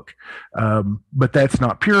same book. But that's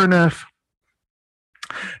not pure enough.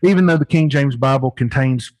 Even though the King James Bible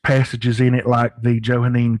contains passages in it like the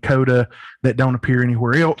Johannine Coda that don't appear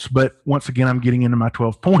anywhere else. But once again, I'm getting into my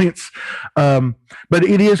 12 points. But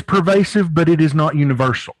it is pervasive, but it is not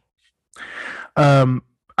universal.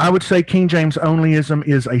 I would say King James onlyism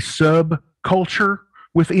is a subculture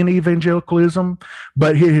within evangelicalism,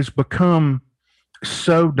 but it has become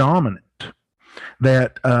so dominant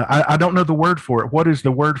that I don't know the word for it. What is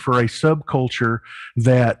the word for a subculture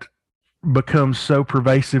that becomes so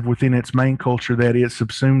pervasive within its main culture that it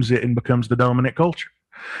subsumes it and becomes the dominant culture?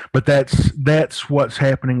 But that's what's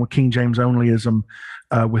happening with King James onlyism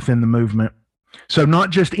within the movement. So not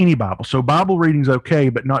just any Bible. So Bible reading's okay,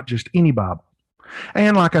 but not just any Bible.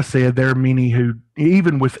 And like I said, there are many who,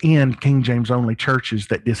 even within King James only churches,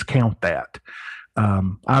 that discount that.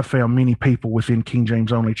 I've found many people within King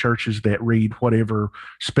James only churches that read whatever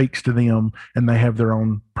speaks to them, and they have their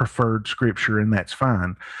own preferred scripture, and that's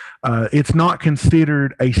fine. It's not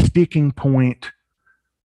considered a sticking point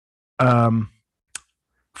for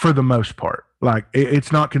the most part. Like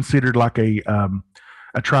it's not considered like a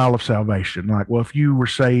trial of salvation. Like, well, if you were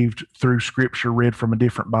saved through scripture read from a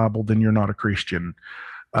different Bible, then you're not a Christian.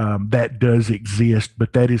 That does exist,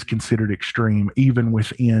 but that is considered extreme, even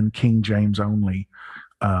within King James only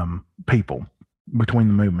people between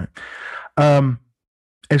the movement.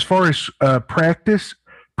 As far as practice,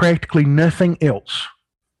 practically nothing else,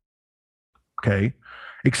 okay,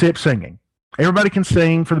 except singing. Everybody can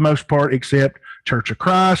sing for the most part, except Church of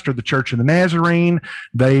Christ or the Church of the Nazarene.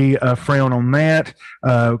 They frown on that.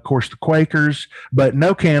 Of course, the Quakers, but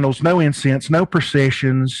no candles, no incense, no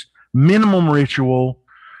processions, minimum ritual.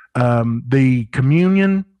 The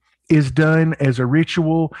communion is done as a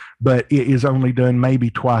ritual, but it is only done maybe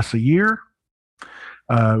twice a year.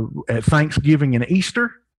 At Thanksgiving and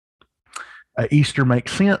Easter. Easter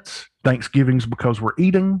makes sense. Thanksgiving's because we're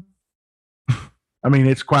eating. I mean,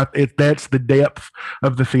 that's the depth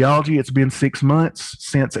of the theology. It's been 6 months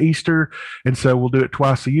since Easter, and so we'll do it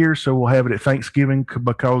twice a year. So we'll have it at Thanksgiving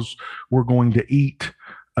because we're going to eat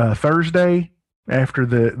Thursday after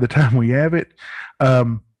the time we have it.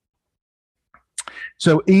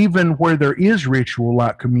 So even where there is ritual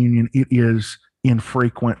like communion, it is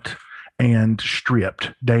infrequent and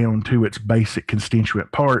stripped down to its basic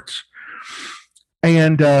constituent parts.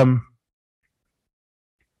 And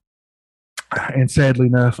sadly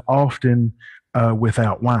enough, often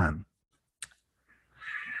without wine.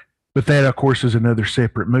 But that, of course, is another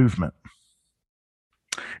separate movement.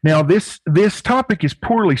 Now, this topic is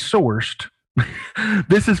poorly sourced.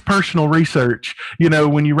 This is personal research. You know,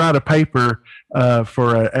 when you write a paper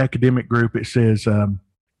for an academic group, it says,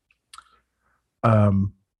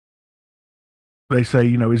 they say,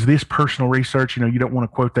 is this personal research? You don't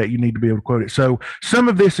want to quote that. You need to be able to quote it. So some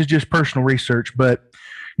of this is just personal research, but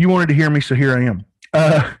you wanted to hear me, so here I am.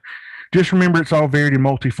 Just remember, it's all varied and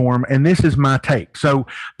multiform, and this is my take. So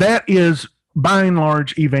that is, by and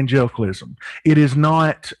large, evangelicalism. It is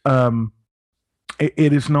not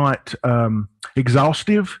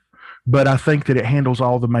exhaustive, but I think that it handles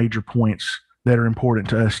all the major points that are important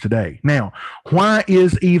to us today. Now, why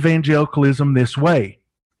is evangelicalism this way?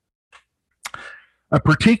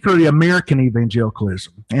 Particularly American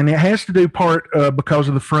evangelicalism. And it has to do part because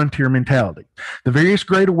of the frontier mentality. The various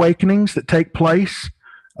great awakenings that take place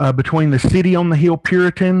between the city on the hill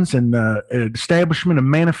Puritans and the establishment of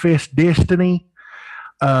manifest destiny.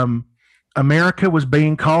 America was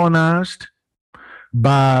being colonized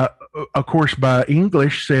by, of course, by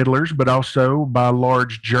English settlers, but also by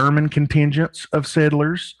large German contingents of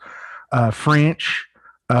settlers, French.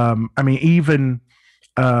 You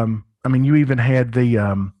even had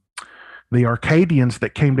The Arcadians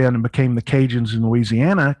that came down and became the Cajuns in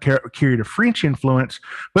Louisiana carried a French influence,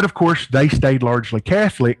 but of course they stayed largely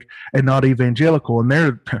Catholic and not evangelical, and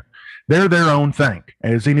they're their own thing,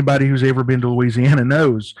 as anybody who's ever been to Louisiana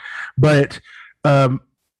knows. But the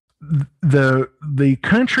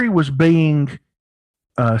country was being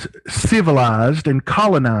civilized and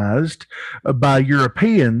colonized by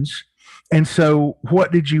Europeans, and so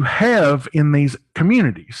what did you have in these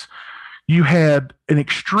communities? You had an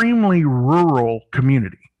extremely rural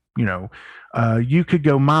community. You could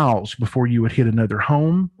go miles before you would hit another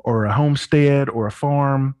home or a homestead or a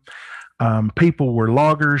farm. People were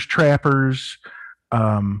loggers, trappers,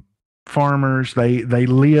 farmers. They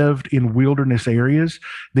lived in wilderness areas.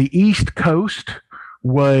 The East Coast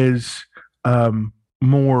was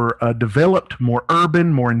more developed, more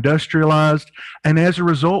urban, more industrialized, and as a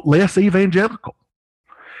result, less evangelical.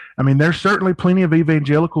 I mean, there's certainly plenty of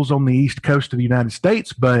evangelicals on the East Coast of the United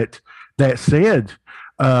States, but that said,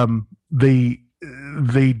 the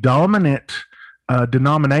dominant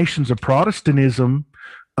denominations of Protestantism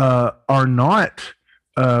are not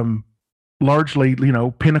largely,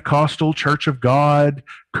 Pentecostal, Church of God,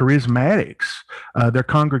 charismatics. They're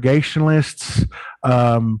Congregationalists.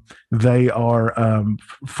 They are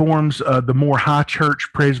forms of the more high church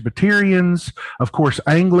Presbyterians, of course,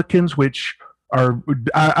 Anglicans, which are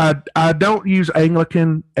I don't use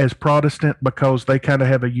Anglican as Protestant because they kind of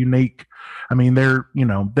have a unique. I mean, they're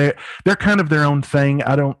kind of their own thing.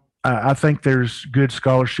 I think there's good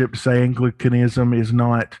scholarship to say Anglicanism is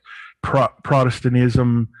not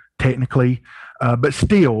Protestantism technically, but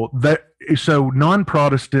still so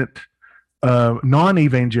non-Protestant,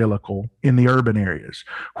 non-evangelical in the urban areas,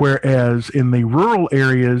 whereas in the rural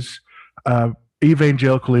areas,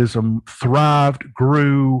 evangelicalism thrived,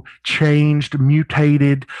 grew, changed,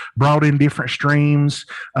 mutated, brought in different streams,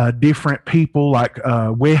 different people like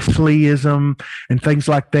Wesleyanism and things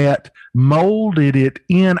like that, molded it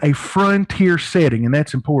in a frontier setting, and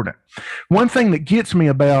that's important. One thing that gets me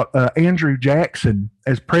about Andrew Jackson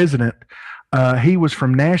as president, he was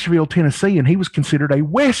from Nashville, Tennessee, and he was considered a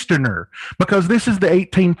Westerner because this is the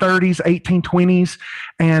 1830s, 1820s,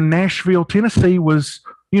 and Nashville, Tennessee was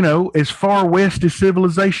as far west as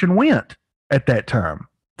civilization went at that time.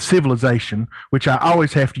 Civilization, which I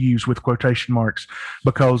always have to use with quotation marks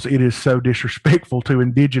because it is so disrespectful to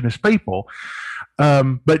indigenous people.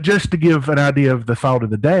 But just to give an idea of the thought of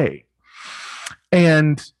the day.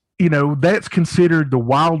 And, that's considered the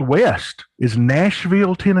Wild West is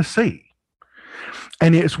Nashville, Tennessee.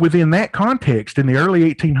 And it's within that context in the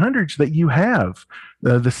early 1800s that you have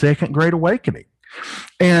the Second Great Awakening.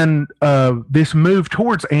 And this move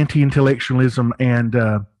towards anti-intellectualism and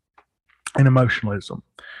emotionalism.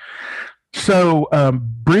 So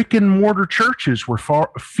brick and mortar churches were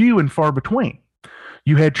few and far between.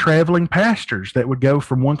 You had traveling pastors that would go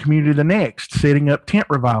from one community to the next, setting up tent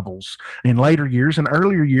revivals. In later years and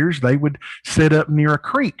earlier years, they would set up near a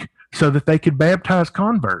creek so that they could baptize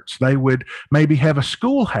converts. They would maybe have a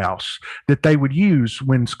schoolhouse that they would use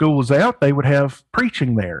when school was out. They would have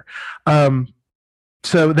preaching there.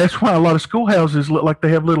 So that's why a lot of schoolhouses look like they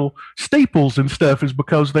have little steeples and stuff, is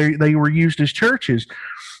because they were used as churches.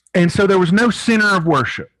 And so there was no center of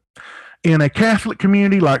worship. In a Catholic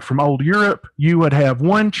community like from old Europe, you would have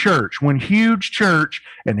one church, one huge church,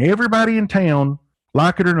 and everybody in town,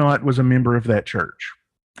 like it or not, was a member of that church.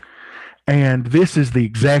 And this is the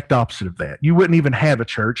exact opposite of that. You wouldn't even have a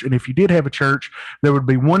church. And if you did have a church, there would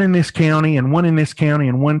be one in this county and one in this county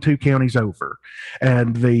and 1-2 counties over.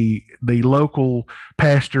 And the local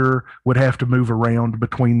pastor would have to move around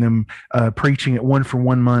between them, preaching at one for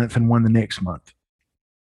 1 month and one the next month.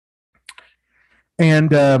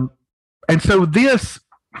 And so this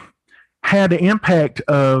had the impact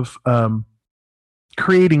of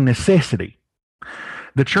creating necessity.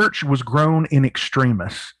 The church was grown in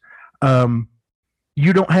extremis.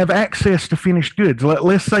 You don't have access to finished goods.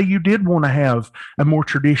 Let's say you did want to have a more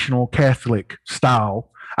traditional Catholic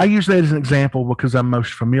style. I use that as an example because I'm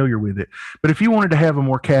most familiar with it. But if you wanted to have a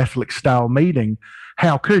more Catholic style meeting,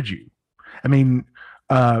 how could you? I mean,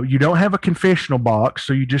 you don't have a confessional box,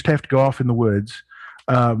 so you just have to go off in the woods.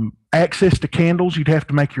 Access to candles, you'd have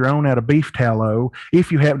to make your own out of beef tallow if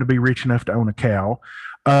you happen to be rich enough to own a cow.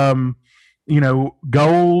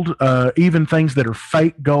 Gold, even things that are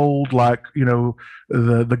fake gold, like,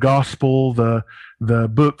 the gospel, the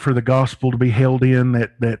book for the gospel to be held in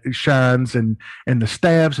that shines, and the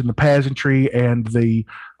staves and the pageantry and the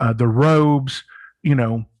robes,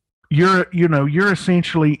 you're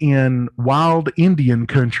essentially in wild Indian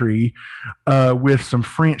country with some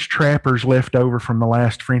French trappers left over from the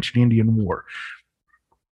last French and Indian War.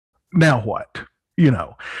 Now what?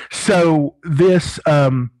 So this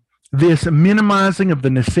minimizing of the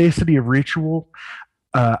necessity of ritual,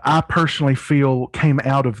 I personally feel came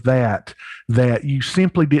out of that you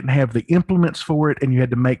simply didn't have the implements for it and you had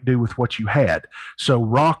to make do with what you had. So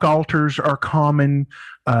rock altars are common,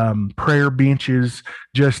 prayer benches,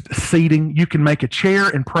 just seating. You can make a chair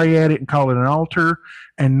and pray at it and call it an altar,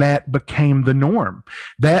 and that became the norm.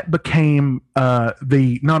 That became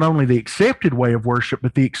the not only the accepted way of worship,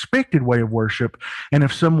 but the expected way of worship. And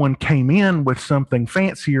if someone came in with something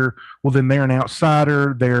fancier, well, then they're an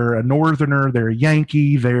outsider, they're a northerner, they're a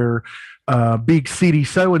Yankee, they're big city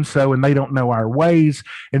so-and-so, and they don't know our ways.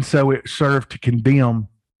 And so it served to condemn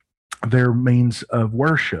their means of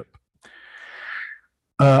worship.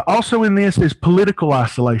 Also in this is political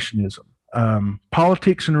isolationism.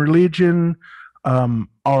 Politics and religion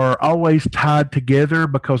are always tied together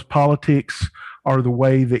because politics are the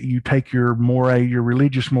way that you take your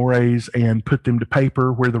religious mores, and put them to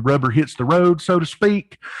paper where the rubber hits the road, so to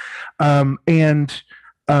speak. And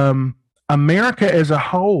America as a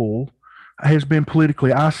whole has been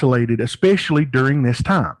politically isolated, especially during this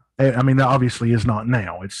time. I mean, obviously is not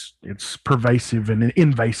now. It's pervasive and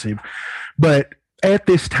invasive. But at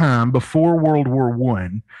this time, before World War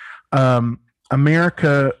I,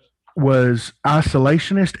 America was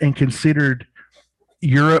isolationist and considered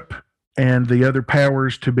Europe and the other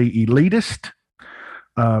powers to be elitist.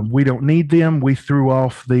 We don't need them. We threw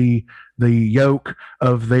off the yoke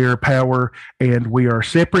of their power, and we are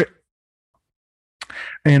separate.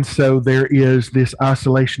 And so there is this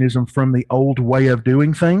isolationism from the old way of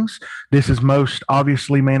doing things. This is most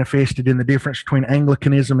obviously manifested in the difference between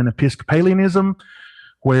Anglicanism and Episcopalianism,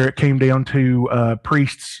 where it came down to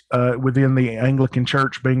priests within the Anglican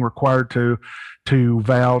Church being required to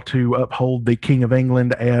vow to uphold the King of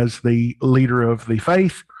England as the leader of the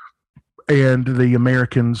faith, and the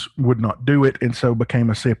Americans would not do it, and so became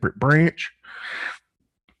a separate branch.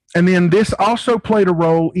 And then this also played a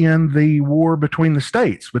role in the war between the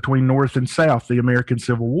states, between North and South, the American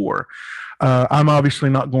Civil War. I'm obviously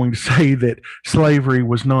not going to say that slavery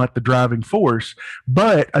was not the driving force,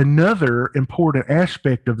 but another important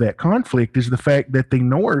aspect of that conflict is the fact that the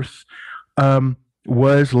North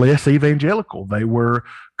was less evangelical. They were,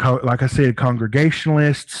 like I said,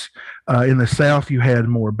 Congregationalists. In the South, you had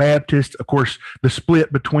more Baptists. Of course, the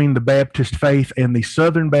split between the Baptist faith and the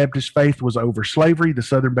Southern Baptist faith was over slavery. The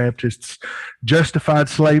Southern Baptists justified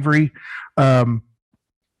slavery. And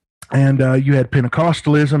you had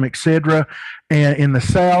Pentecostalism, etc. And in the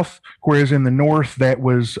South, whereas in the North, that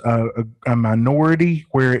was a minority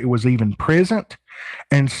where it was even present.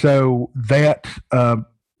 And so that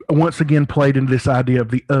once again played into this idea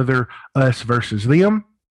of the other, us versus them.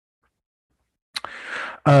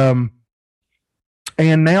 And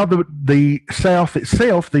now the South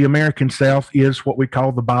itself, the American South, is what we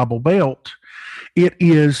call the Bible Belt. It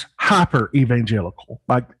is hyper evangelical.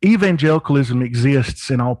 Like, evangelicalism exists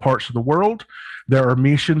in all parts of the world. There are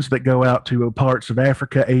missions that go out to parts of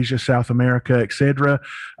Africa, Asia, South America, etc.,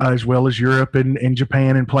 as well as Europe and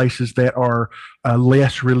Japan, and places that are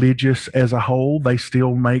less religious as a whole. They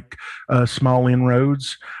still make small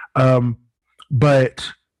inroads.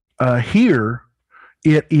 But here,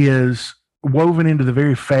 it is woven into the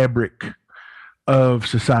very fabric of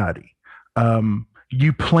society.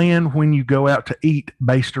 You plan when you go out to eat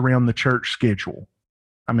based around the church schedule.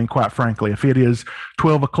 I mean, quite frankly, if it is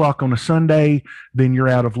 12 o'clock on a Sunday, then you're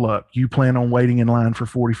out of luck. You plan on waiting in line for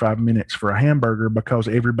 45 minutes for a hamburger because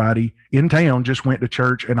everybody in town just went to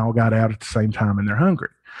church and all got out at the same time and they're hungry.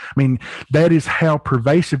 I mean, that is how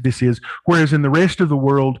pervasive this is. Whereas in the rest of the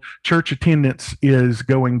world, church attendance is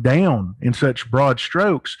going down in such broad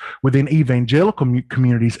strokes within evangelical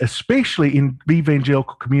communities, especially in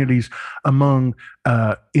evangelical communities among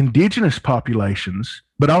indigenous populations.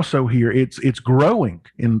 But also here, it's growing.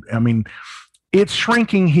 I mean, it's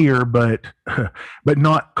shrinking here, but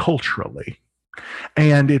not culturally,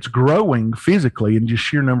 and it's growing physically in just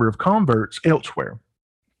sheer number of converts elsewhere.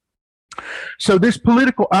 So this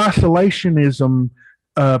political isolationism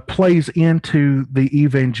plays into the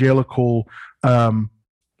evangelical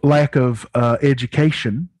lack of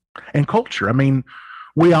education and culture. I mean,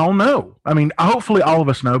 we all know. I mean, hopefully all of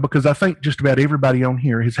us know, because I think just about everybody on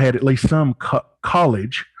here has had at least some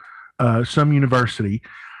college, some university.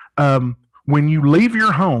 When you leave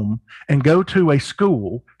your home and go to a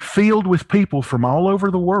school filled with people from all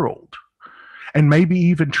over the world, and maybe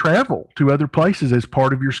even travel to other places as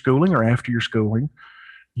part of your schooling or after your schooling,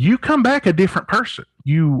 you come back a different person.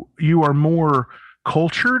 You are more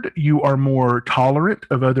cultured. You are more tolerant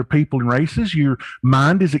of other people and races. Your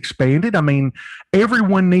mind is expanded. I mean,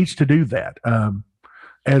 everyone needs to do that.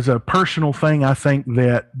 as a personal thing, I think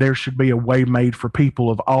that there should be a way made for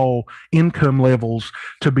people of all income levels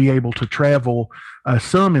to be able to travel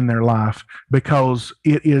some in their life, because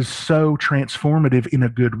it is so transformative in a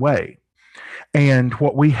good way. And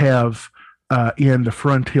what we have in the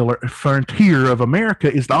frontier of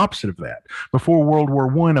America is the opposite of that. Before World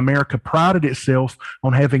War I, America prided itself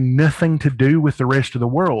on having nothing to do with the rest of the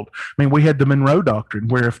world. I mean, we had the Monroe Doctrine,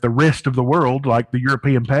 where if the rest of the world, like the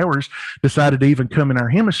European powers, decided to even come in our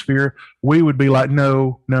hemisphere, we would be like,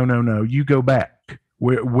 no, no, no, no, you go back.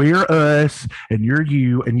 We're us, and you're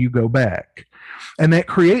you, and you go back. And that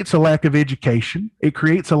creates a lack of education. It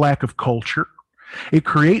creates a lack of culture. It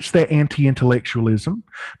creates that anti-intellectualism,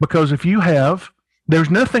 because there's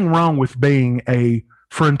nothing wrong with being a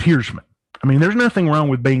frontiersman. I mean, there's nothing wrong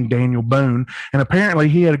with being Daniel Boone, and apparently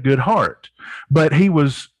he had a good heart. But he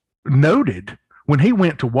was noted when he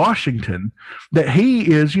went to Washington that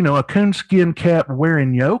he is, a coonskin cap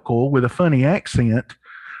wearing yokel with a funny accent,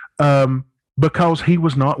 because he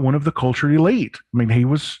was not one of the cultured elite. I mean, he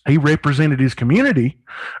represented his community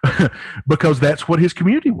because that's what his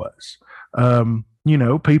community was.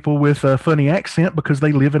 People with a funny accent because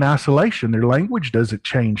they live in isolation. Their language doesn't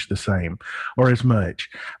change the same or as much.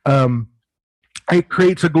 It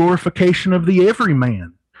creates a glorification of the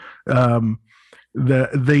everyman. It's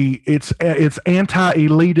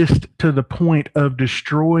anti-elitist to the point of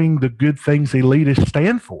destroying the good things elitists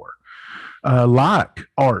stand for, like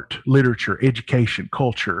art, literature, education,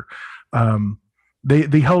 culture.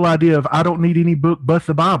 The whole idea of, I don't need any book but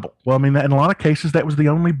the Bible. Well, I mean, in a lot of cases, that was the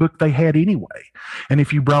only book they had anyway. And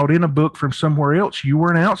if you brought in a book from somewhere else, you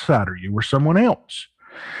were an outsider. You were someone else.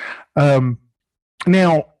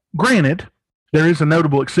 Now, granted, there is a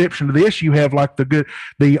notable exception to this. You have like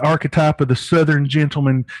the archetype of the Southern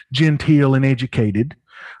gentleman, genteel and educated.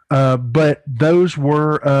 But those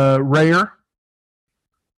were rare.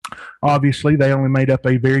 Obviously, they only made up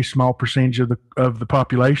a very small percentage of the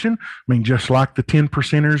population. I mean, just like the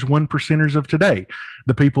 10%ers, 1%ers of today,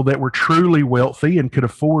 the people that were truly wealthy and could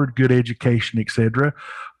afford good education, etc.,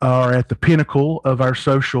 are at the pinnacle of our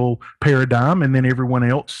social paradigm, and then everyone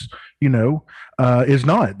else, is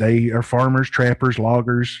not. They are farmers, trappers,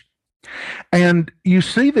 loggers, and you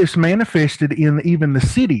see this manifested in even the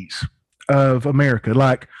cities of America.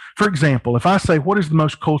 Like, for example, if I say, what is the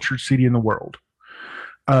most cultured city in the world?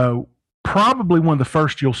 Probably one of the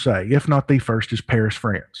first you'll say, if not the first, is Paris,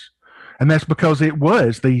 France. And that's because it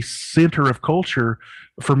was the center of culture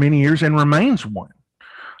for many years and remains one.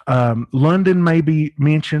 London may be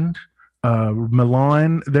mentioned,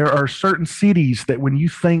 Milan. There are certain cities that when you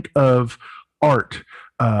think of art,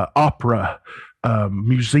 opera,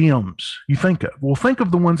 museums, you think of. Well, think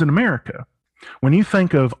of the ones in America. When you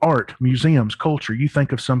think of art, museums, culture, you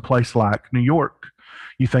think of some place like New York.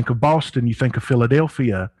 You think of Boston, you think of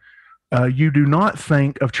Philadelphia. You do not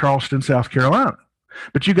think of Charleston, South Carolina.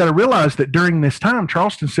 But you got to realize that during this time,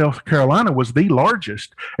 Charleston, South Carolina was the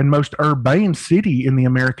largest and most urbane city in the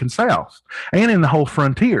American South and in the whole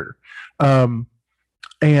frontier. And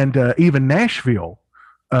even Nashville,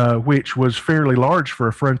 which was fairly large for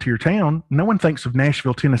a frontier town, no one thinks of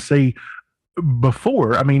Nashville, Tennessee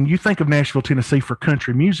before. I mean, you think of Nashville, Tennessee for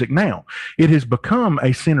country music now. It has become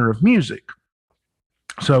a center of music.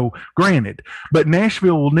 So, granted, but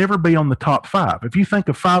Nashville will never be on the top 5. If you think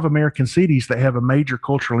of 5 American cities that have a major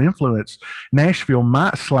cultural influence, Nashville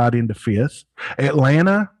might slide into 5th.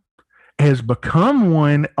 Atlanta has become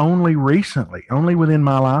one only recently, only within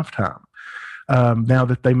my lifetime. Now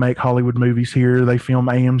that they make Hollywood movies here, they film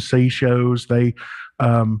AMC shows, they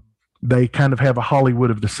kind of have a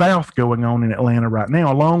Hollywood of the South going on in Atlanta right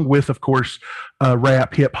now, along with, of course,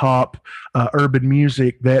 rap, hip hop, urban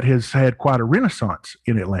music that has had quite a renaissance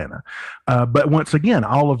in Atlanta. But once again,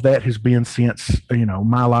 all of that has been since,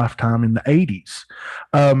 my lifetime in the 80s.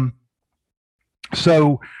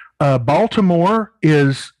 So Baltimore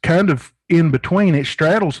is kind of in between. It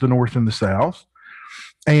straddles the North and the South.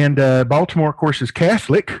 And Baltimore, of course, is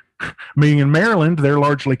Catholic. Being in Maryland, they're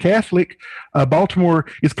largely Catholic. Baltimore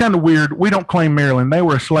is kind of weird. We don't claim Maryland. They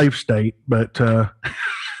were a slave state, but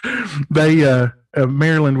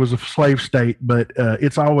Maryland was a slave state, but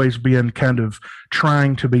it's always been kind of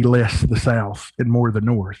trying to be less the South and more the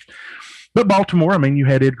North. But Baltimore, I mean, you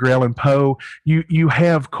had Edgar Allan Poe. You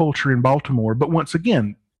have culture in Baltimore, but once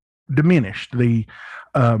again, diminished.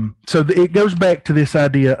 It goes back to this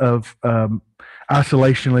idea of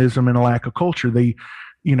isolationism and a lack of culture.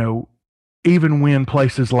 Even when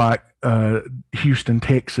places like Houston,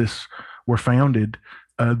 Texas were founded,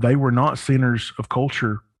 they were not centers of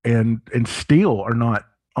culture and still are not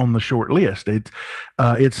on the short list. It's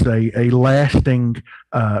a lasting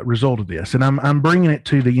result of this, and I'm bringing it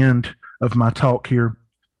to the end of my talk here.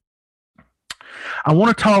 I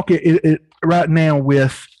want to talk right now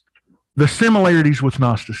with the similarities with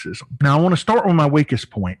Gnosticism. Now, I want to start with my weakest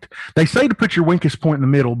point. They say to put your weakest point in the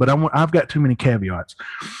middle, but I've got too many caveats.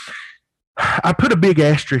 I put a big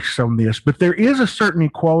asterisk on this, but there is a certain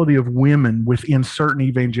equality of women within certain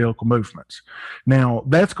evangelical movements. Now,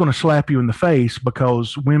 that's going to slap you in the face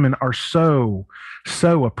because women are so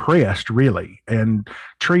oppressed, really, and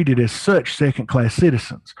treated as such second-class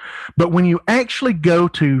citizens. But when you actually go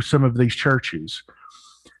to some of these churches,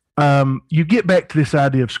 you get back to this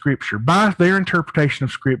idea of Scripture. By their interpretation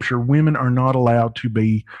of Scripture, women are not allowed to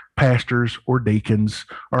be pastors or deacons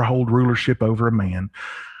or hold rulership over a man.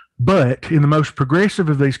 But in the most progressive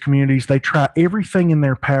of these communities, they try everything in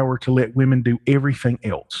their power to let women do everything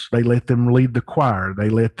else. They let them lead the choir. They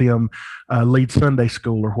let them lead Sunday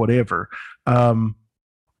school or whatever. And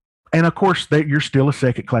of course, you're still a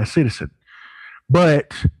second-class citizen.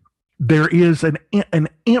 But there is an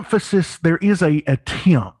emphasis, there is an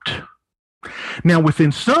attempt. Now,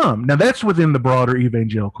 that's within the broader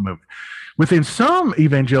evangelical movement. Within some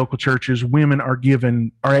evangelical churches, women are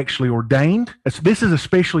actually ordained. This is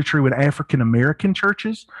especially true in African American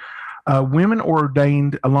churches. Women are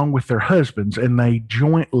ordained along with their husbands, and they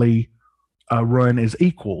jointly run as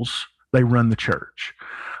equals. They run the church.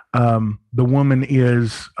 The woman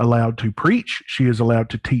is allowed to preach. She is allowed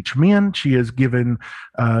to teach men. She is given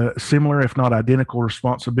similar, if not identical,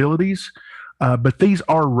 responsibilities. But these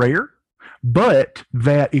are rare. But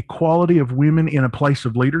that equality of women in a place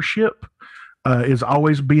of leadership has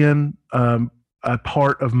always been a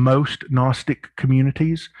part of most Gnostic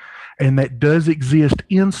communities, and that does exist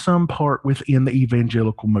in some part within the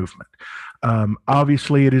evangelical movement.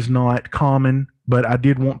 Obviously, it is not common, but I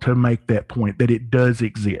did want to make that point that it does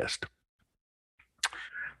exist.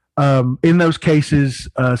 In those cases,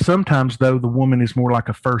 sometimes, though, the woman is more like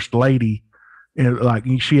a first lady, like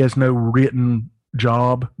she has no written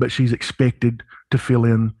job, but she's expected to fill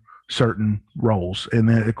in certain roles, and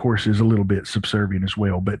that, of course, is a little bit subservient as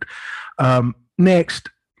well. But next,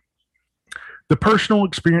 the personal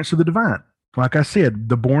experience of the divine. Like I said,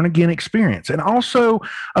 the born-again experience, and also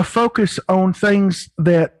a focus on things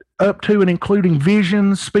that up to and including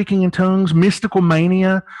visions, speaking in tongues, mystical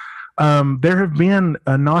mania. There have been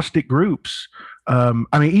Gnostic groups,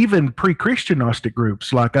 even pre-Christian Gnostic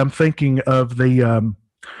groups, like I'm thinking of the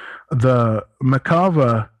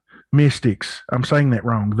Makava mystics. I'm saying that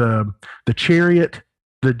wrong. The Chariot,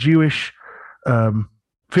 the Jewish.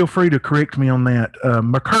 Feel free to correct me on that.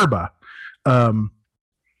 Makerba.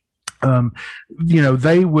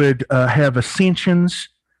 They would have ascensions,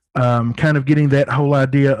 kind of getting that whole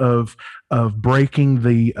idea of breaking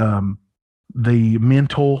the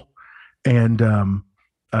mental and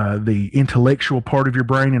the intellectual part of your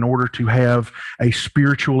brain in order to have a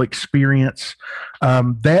spiritual experience.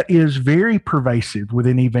 That is very pervasive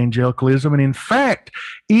within evangelicalism, and in fact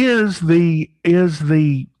is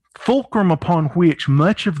the fulcrum upon which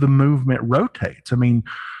much of the movement rotates. I mean,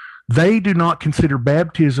 they do not consider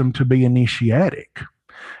baptism to be initiatic.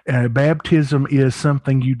 Baptism is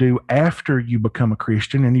something you do after you become a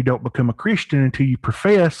Christian, and you don't become a Christian until you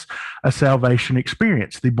profess a salvation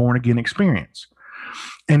experience, the born-again experience.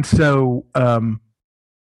 And so, the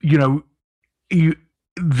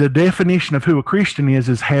definition of who a Christian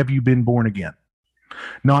is have you been born again?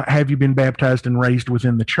 Not have you been baptized and raised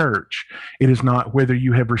within the church. It is not whether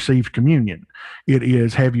you have received communion. It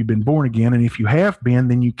is, have you been born again? And if you have been,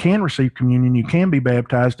 then you can receive communion, you can be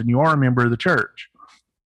baptized, and you are a member of the church.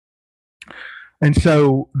 And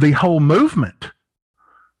so the whole movement,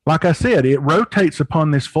 like I said, it rotates upon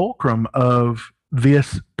this fulcrum of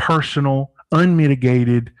this personal,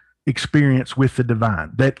 unmitigated experience with the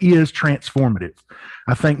divine that is transformative.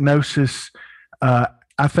 I think gnosis, at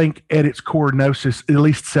its core, gnosis, at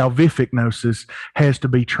least salvific gnosis, has to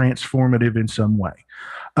be transformative in some way.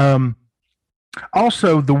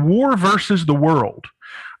 Also, the war versus the world.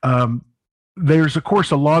 There's, of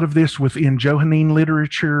course, a lot of this within Johannine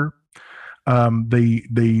literature,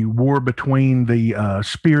 the war between the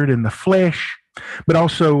spirit and the flesh, but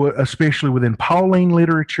also especially within Pauline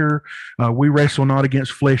literature. We wrestle not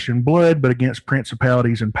against flesh and blood, but against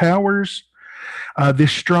principalities and powers.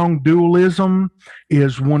 This strong dualism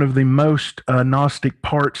is one of the most Gnostic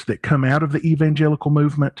parts that come out of the evangelical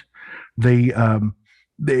movement. There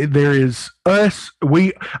is us.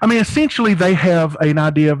 Essentially, they have an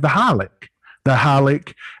idea of the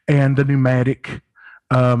hylic and the pneumatic.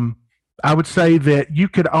 I would say that you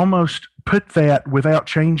could almost put that without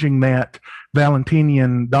changing that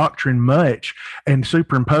Valentinian doctrine much and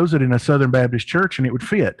superimpose it in a Southern Baptist church, and it would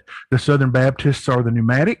fit. The Southern Baptists are the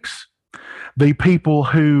pneumatics. The people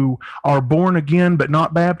who are born again but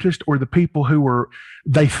not Baptist, or the people who are,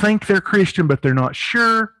 they think they're Christian but they're not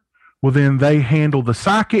sure, well, then they handle the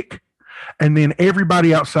psychic. And then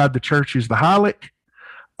everybody outside the church is the Heilig.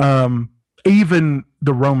 Even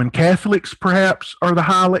the Roman Catholics perhaps are the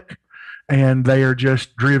Heilig, and they are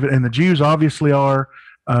just driven, and the Jews obviously are.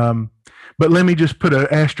 But let me just put an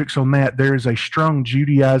asterisk on that. There is a strong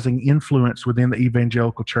Judaizing influence within the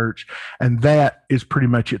evangelical church, and that is pretty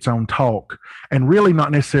much its own talk, and really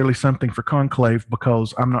not necessarily something for Conclave,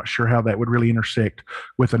 because I'm not sure how that would really intersect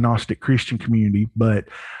with a Gnostic Christian community, but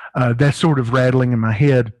that's sort of rattling in my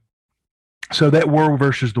head. So that world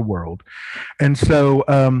versus the world. And so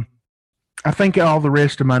I think all the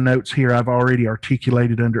rest of my notes here I've already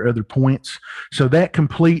articulated under other points. So that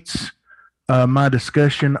completes my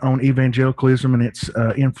discussion on evangelicalism and its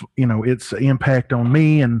its impact on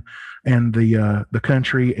me and the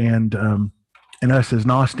country and us as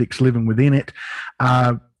Gnostics living within it.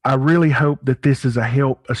 I really hope that this is a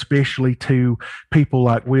help, especially to people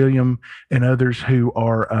like William and others who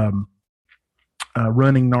are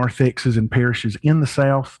running narthexes and parishes in the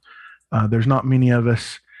South. There's not many of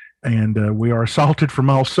us, and we are assaulted from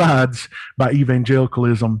all sides by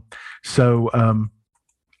evangelicalism. So,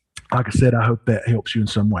 like I said, I hope that helps you in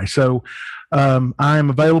some way. So I am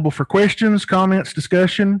available for questions, comments,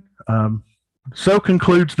 discussion. So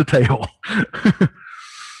concludes the tale.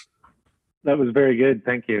 That was very good.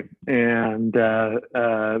 Thank you. And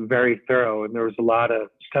very thorough. And there was a lot of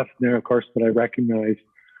stuff in there, of course, that I recognized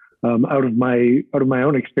out of my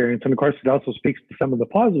own experience. And of course, it also speaks to some of the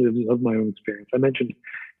positives of my own experience. I mentioned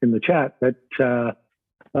in the chat that,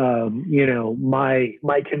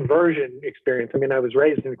 my conversion experience, I mean, I was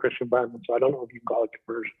raised in a Christian environment, so I don't know if you can call it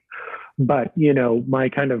conversion, but, my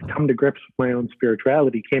kind of come to grips with my own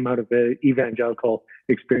spirituality came out of an evangelical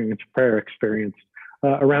experience, prayer experience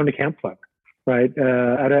around a campfire, right?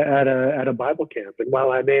 At a Bible camp. And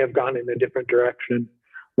while I may have gone in a different direction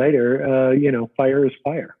later, fire is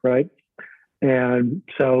fire, right? And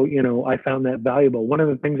so, I found that valuable. One of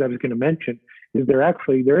the things I was going to mention is there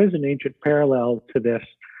is an ancient parallel to this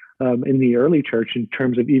in the early church in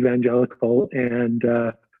terms of evangelical and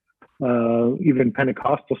even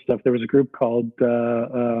Pentecostal stuff. There was a group called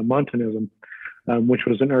Montanism, which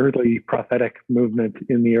was an early prophetic movement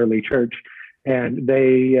in the early church, and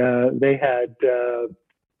they had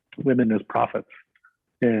women as prophets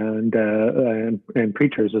and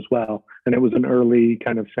preachers as well, and it was an early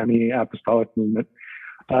kind of semi-apostolic movement.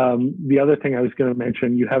 The other thing I was going to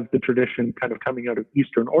mention, you have the tradition kind of coming out of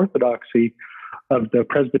Eastern Orthodoxy of the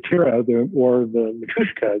presbytera or the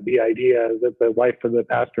matushka, the idea that the wife of the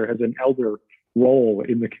pastor has an elder role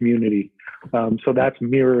in the community. So that's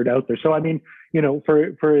mirrored out there. So, I mean,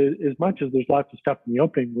 for as much as there's lots of stuff in the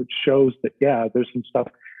opening, which shows that, yeah, there's some stuff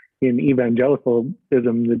in evangelicalism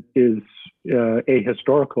that is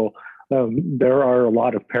ahistorical, there are a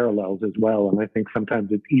lot of parallels as well. And I think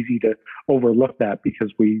sometimes it's easy to overlook that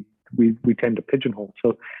because we tend to pigeonhole.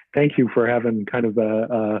 So thank you for having kind of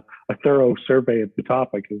a thorough survey of the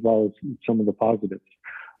topic as well as some of the positives.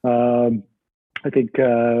 I think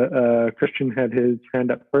Christian had his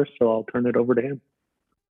hand up first, so I'll turn it over to him.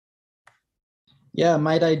 Yeah,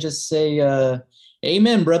 might I just say,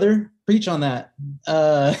 amen, brother. Preach on that.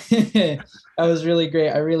 That was really great.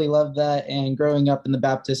 I really loved that. And growing up in the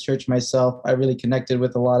Baptist church myself, I really connected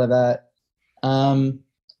with a lot of that.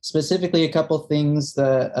 Specifically, a couple things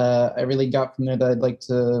that I really got from there that I'd like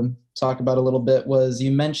to talk about a little bit was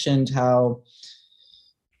you mentioned how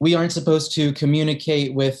we aren't supposed to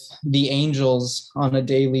communicate with the angels on a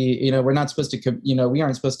daily, we're not supposed to, we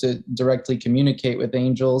aren't supposed to directly communicate with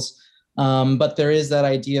angels. But there is that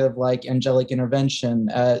idea of like angelic intervention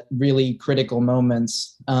at really critical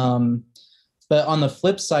moments. But on the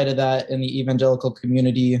flip side of that, in the evangelical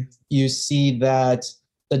community, you see that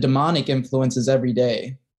the demonic influence is every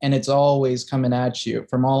day, and it's always coming at you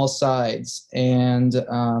from all sides. And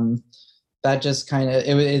that just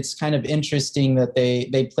it's kind of interesting that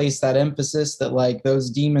they place that emphasis that like those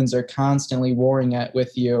demons are constantly warring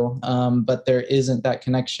with you, but there isn't that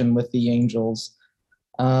connection with the angels.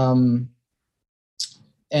 And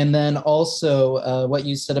then also what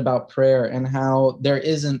you said about prayer and how there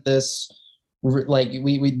isn't this, like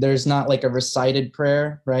there's not like a recited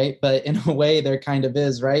prayer, right? But in a way there kind of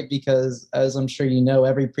is, right? Because as I'm sure you know,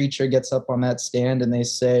 every preacher gets up on that stand and they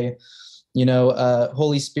say,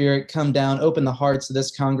 Holy Spirit, come down, open the hearts of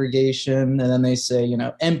this congregation. And then they say,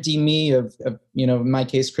 empty me of in my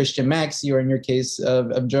case, Christian Maxey, or in your case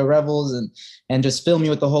of Joe Revels, and just fill me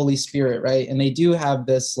with the Holy Spirit, right? And they do have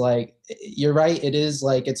this, like, you're right, it is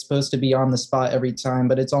like it's supposed to be on the spot every time,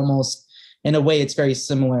 but it's almost, in a way, it's very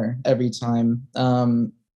similar every time.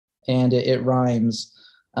 And it rhymes.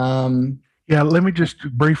 Yeah, let me just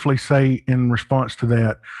briefly say in response to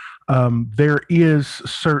that, there is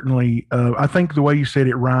certainly, I think the way you said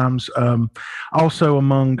it rhymes. Also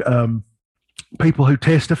among people who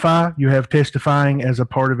testify, you have testifying as a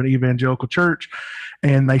part of an evangelical church,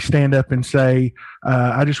 and they stand up and say,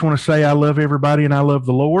 I just want to say I love everybody and I love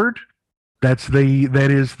the Lord. That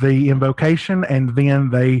is the invocation, and then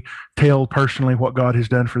they tell personally what God has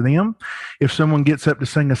done for them. If someone gets up to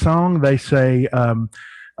sing a song, they say,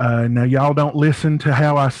 now y'all don't listen to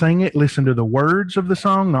how I sing it, listen to the words of the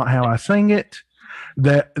song, not how I sing it.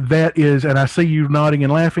 That is, and I see you nodding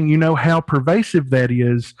and laughing, you know how pervasive that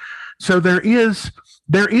is. So there is,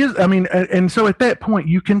 I mean, and so at that point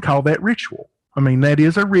you can call that ritual. I mean, that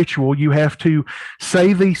is a ritual. You have to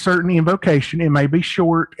say the certain invocation. It may be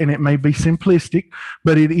short and it may be simplistic,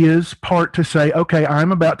 but it is part to say, okay,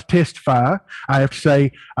 I'm about to testify. I have to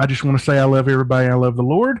say, I just want to say I love everybody. I love the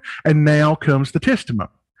Lord. And now comes the testimony.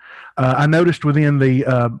 I noticed within the,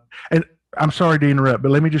 and I'm sorry to interrupt,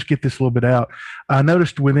 but let me just get this a little bit out. I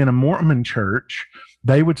noticed within a Mormon church,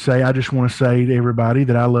 they would say, I just want to say to everybody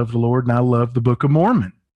that I love the Lord and I love the Book of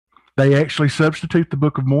Mormon. They actually substitute the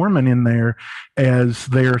Book of Mormon in there as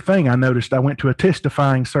their thing. I noticed I went to a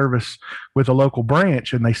testifying service with a local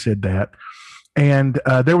branch and they said that. And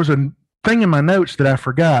there was a thing in my notes that I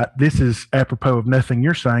forgot. This is apropos of nothing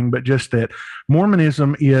you're saying, but just that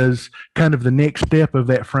Mormonism is kind of the next step of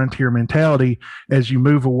that frontier mentality. As you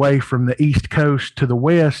move away from the East Coast to the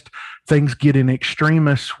West, things get in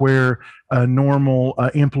extremis where normal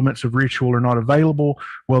implements of ritual are not available.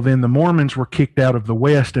 Well, then the Mormons were kicked out of the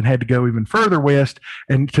West and had to go even further west.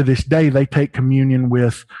 And to this day, they take communion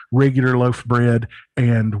with regular loaf bread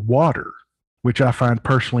and water, which I find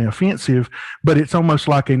personally offensive, but it's almost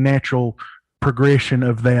like a natural progression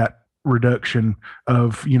of that reduction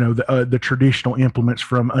of, the traditional implements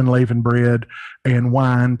from unleavened bread and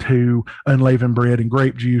wine to unleavened bread and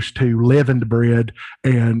grape juice to leavened bread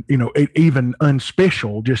and, even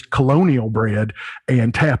unspecial, just colonial bread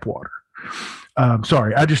and tap water.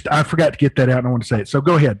 Sorry, I forgot to get that out and I want to say it. So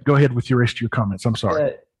go ahead with your rest of your comments. I'm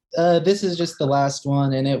sorry. This is just the last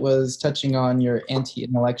one, and it was touching on your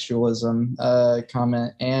anti-intellectualism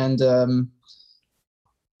comment. And,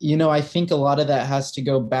 I think a lot of that has to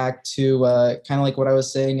go back to kind of like what I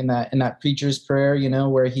was saying in that preacher's prayer,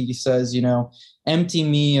 where he says, empty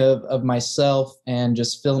me of myself and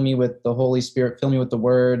just fill me with the Holy Spirit, fill me with the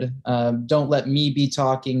word. Don't let me be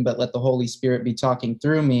talking, but let the Holy Spirit be talking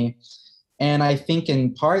through me. And I think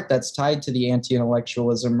in part that's tied to the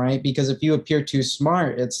anti-intellectualism, right? Because if you appear too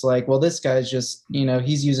smart, it's like, well, this guy's just,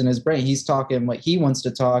 he's using his brain. He's talking what he wants to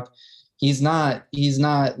talk. He's not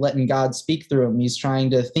letting God speak through him. He's trying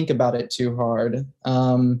to think about it too hard.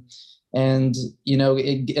 And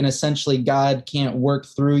essentially God can't work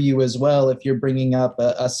through you as well if you're bringing up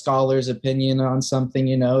a scholar's opinion on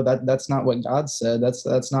something, that's not what God said.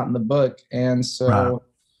 That's not in the book. And so right.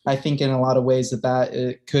 I think in a lot of ways that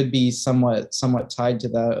it could be somewhat tied to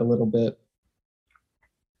that a little bit.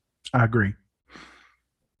 I agree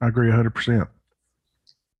 100%.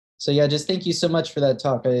 So yeah, just thank you so much for that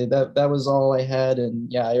talk. That was all I had.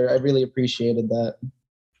 And yeah, I really appreciated that.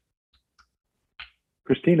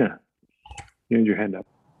 Christina, you had your hand up.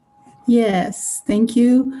 Yes, thank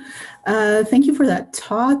you. Thank you for that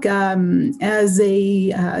talk. As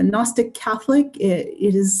a Gnostic Catholic,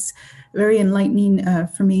 it is very enlightening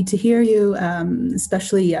for me to hear you,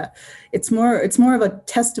 especially it's more of a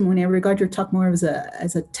testimony. I regard your talk more as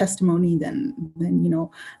a testimony than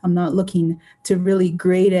I'm not looking to really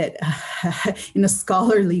grade it in a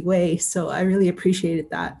scholarly way. So I really appreciated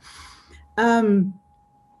that.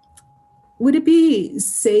 Would it be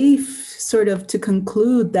safe sort of to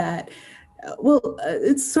conclude that,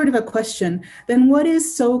 it's sort of a question, then what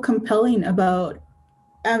is so compelling about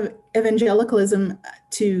evangelicalism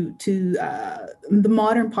to the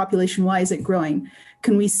modern population? Why is it growing?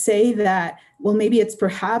 Can we say that, well, maybe it's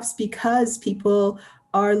perhaps because people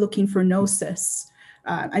are looking for gnosis?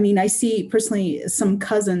 I see personally some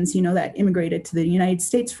cousins, that immigrated to the United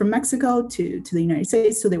States from Mexico to the United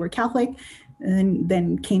States. So they were Catholic and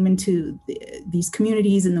then came into these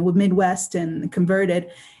communities in the Midwest and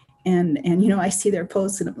converted. And I see their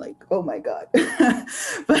posts and I'm like, oh my God.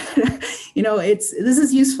 But this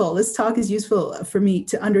is useful. This talk is useful for me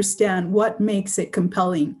to understand what makes it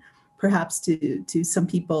compelling perhaps to some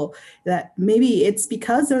people, that maybe it's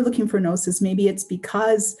because they're looking for gnosis. Maybe it's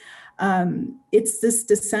because it's this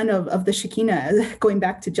descent of the Shekinah, going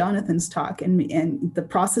back to Jonathan's talk, and the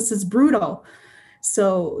process is brutal.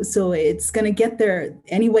 So it's going to get there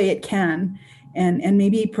any way it can. And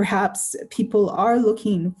maybe perhaps people are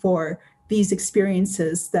looking for these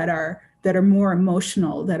experiences that are more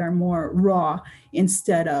emotional, that are more raw,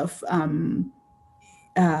 instead of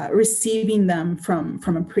receiving them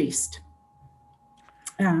from a priest.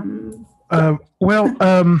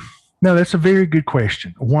 No, that's a very good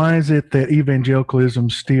question. Why is it that evangelicalism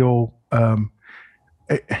still,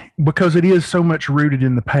 because it is so much rooted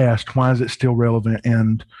in the past, why is it still relevant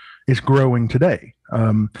and is growing today?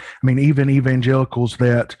 I mean, even evangelicals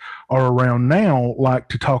that are around now like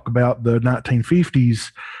to talk about the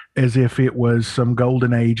 1950s as if it was some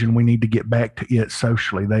golden age and we need to get back to it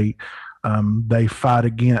socially. They fight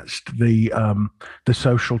against the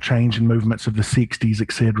social change and movements of the 60s,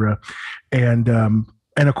 et cetera.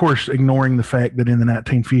 And of course, ignoring the fact that in the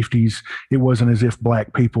 1950s, it wasn't as if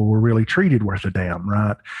black people were really treated worth a damn,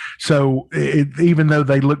 right? So even though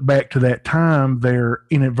they look back to that time, they're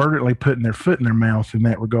inadvertently putting their foot in their mouth in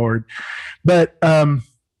that regard. But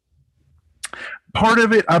part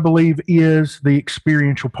of it, I believe, is the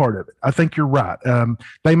experiential part of it. I think you're right.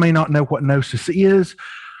 They may not know what gnosis is,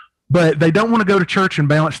 but they don't want to go to church and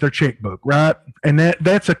balance their checkbook, right? And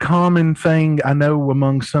that's a common thing I know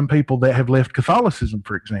among some people that have left Catholicism,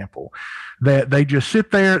 for example, that they just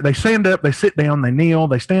sit there, they stand up, they sit down, they kneel,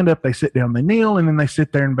 they stand up, they sit down, they kneel, and then they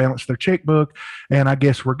sit there and balance their checkbook, and I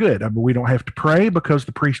guess we're good. We don't have to pray because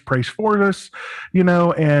the priest prays for us,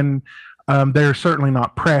 and they're certainly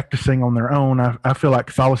not practicing on their own. I feel like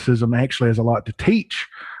Catholicism actually has a lot to teach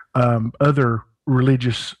other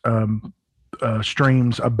religious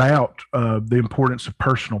streams about the importance of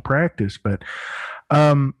personal practice, but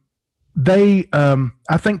I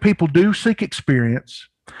think people do seek experience.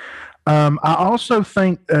 I also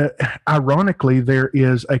think, ironically, there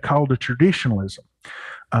is a call to traditionalism.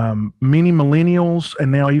 Many millennials,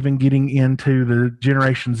 and now even getting into the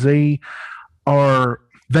Generation Z,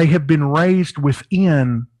 they have been raised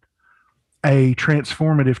within a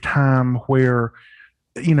transformative time where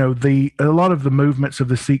a lot of the movements of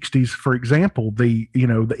the 60s, for example, the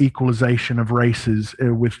equalization of races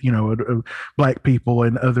with, black people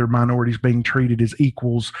and other minorities being treated as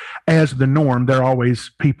equals as the norm. There are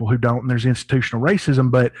always people who don't, and there's institutional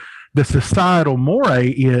racism, but the societal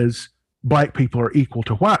mores is black people are equal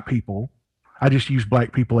to white people. I just use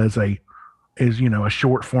black people as a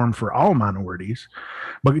short form for all minorities,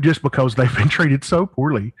 but just because they've been treated so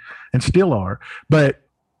poorly and still are. But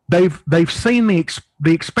they've seen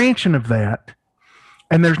the expansion of that,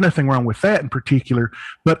 and there's nothing wrong with that in particular,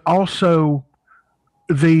 but also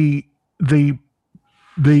the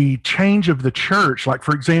change of the church. Like,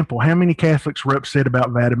 for example, how many Catholics were upset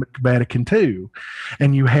about Vatican II,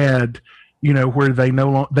 and you had where they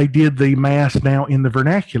did the mass now in the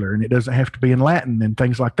vernacular, and it doesn't have to be in Latin and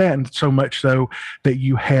things like that. And so much so that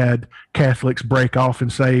you had Catholics break off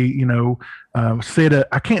and say,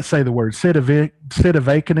 I can't say the word,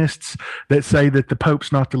 sedevacanists that say that the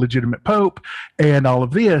Pope's not the legitimate Pope and all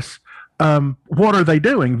of this. What are they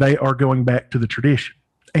doing? They are going back to the tradition.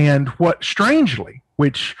 And what strangely,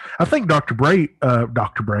 which I think Dr. Bray,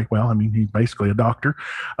 well, I mean, he's basically a doctor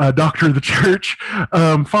of the church.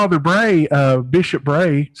 Father Bray, Bishop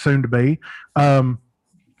Bray, soon to be,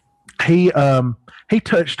 he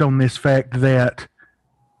touched on this fact that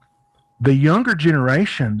the younger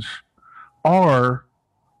generations are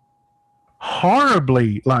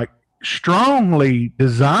horribly, strongly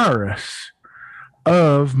desirous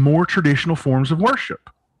of more traditional forms of worship.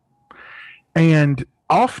 And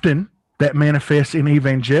often that manifests in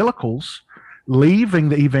evangelicals leaving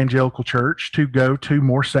the evangelical church to go to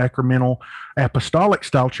more sacramental apostolic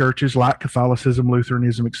style churches like Catholicism,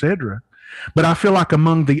 Lutheranism, etc. But I feel like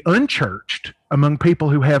among the unchurched, among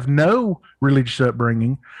people who have no religious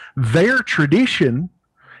upbringing, their tradition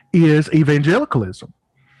is evangelicalism.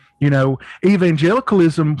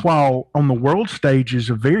 Evangelicalism, while on the world stage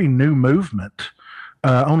is a very new movement,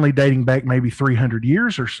 only dating back maybe 300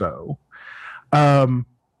 years or so,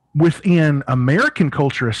 within American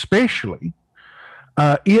culture especially,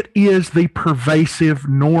 it is the pervasive,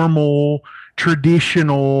 normal,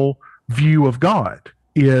 traditional view of God.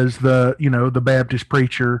 Is the Baptist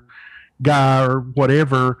preacher guy or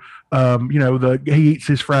whatever, he eats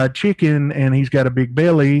his fried chicken and he's got a big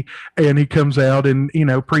belly and he comes out and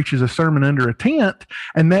preaches a sermon under a tent,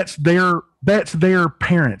 and that's their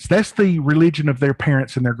parents. That's the religion of their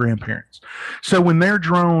parents and their grandparents. So when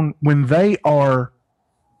they are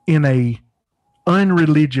in a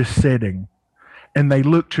unreligious setting and they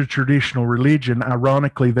look to traditional religion,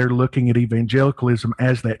 ironically, they're looking at evangelicalism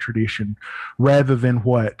as that tradition rather than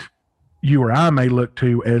what you or I may look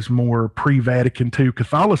to as more pre-Vatican II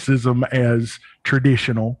Catholicism as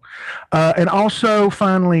traditional. And also,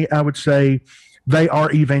 finally, I would say they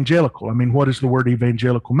are evangelical. I mean, what does the word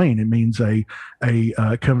evangelical mean? It means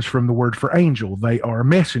it comes from the word for angel. They are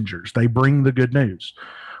messengers. They bring the good news.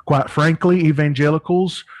 Quite frankly,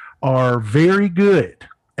 evangelicals are very good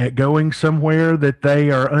at going somewhere that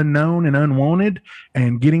they are unknown and unwanted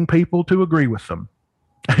and getting people to agree with them.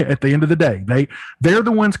 At the end of the day, they're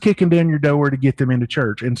the ones kicking down your door to get them into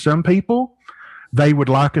church. And some people, they would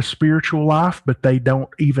like a spiritual life, but they don't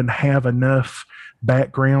even have enough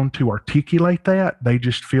background to articulate that. They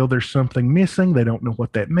just feel there's something missing. They don't know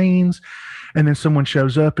what that means. And then someone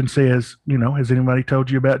shows up and says, has anybody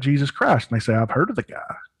told you about Jesus Christ? And they say, I've heard of the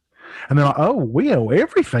guy. And they're like, oh, we know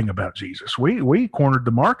everything about Jesus. We cornered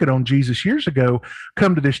the market on Jesus years ago.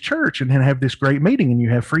 Come to this church and then have this great meeting, and you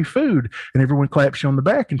have free food, and everyone claps you on the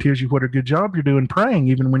back and tells you what a good job you're doing praying,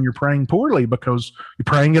 even when you're praying poorly, because you're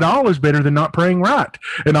praying at all is better than not praying right.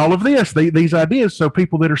 And all of this, these ideas. So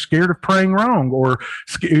people that are scared of praying wrong, or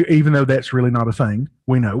even though that's really not a thing,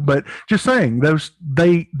 we know, but just saying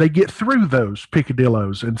they get through those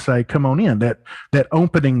picadillos and say, come on in. That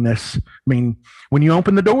openingness. I mean, when you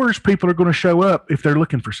open the doors, people are going to show up if they're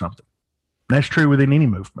looking for something. That's true within any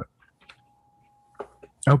movement.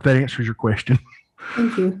 I hope that answers your question.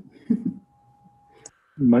 Thank you.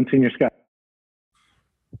 Monsignor Scott.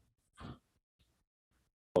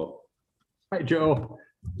 Hi, Joe.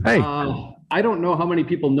 Hey. I don't know how many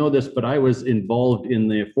people know this, but I was involved in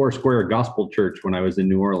the Foursquare Gospel Church when I was in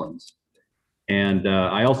New Orleans. And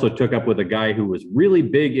I also took up with a guy who was really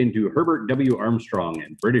big into Herbert W. Armstrong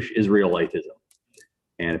and British Israelitism.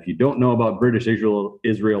 And if you don't know about British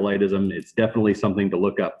Israelitism, it's definitely something to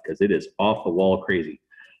look up because it is off the wall crazy.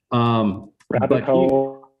 But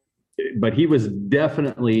he was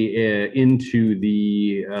definitely into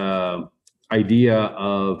the idea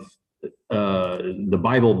of the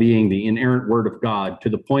Bible being the inerrant word of God, to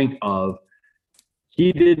the point of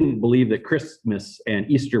he didn't believe that Christmas and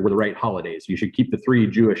Easter were the right holidays. You should keep the 3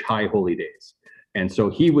 Jewish high holy days. And so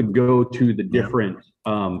he would go to the different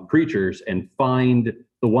preachers and find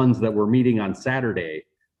the ones that were meeting on Saturday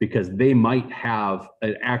because they might have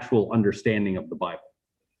an actual understanding of the Bible.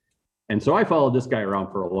 And so I followed this guy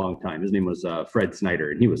around for a long time. His name was Fred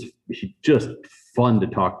Snyder, and he was just fun to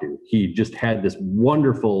talk to. He just had this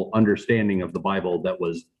wonderful understanding of the Bible that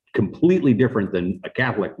was completely different than a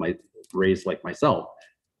Catholic raised like myself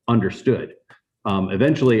understood.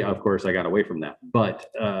 Eventually, of course, I got away from that. But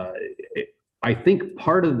I think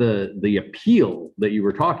part of the appeal that you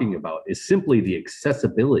were talking about is simply the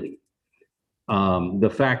accessibility.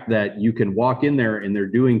 The fact that you can walk in there and they're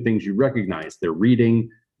doing things you recognize. They're reading,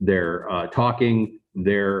 they're talking,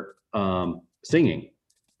 they're singing,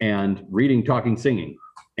 and reading, talking, singing.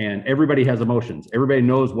 And everybody has emotions. Everybody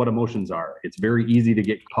knows what emotions are. It's very easy to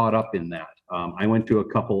get caught up in that. I went to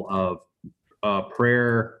a couple of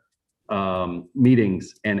prayer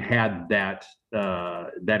meetings and had that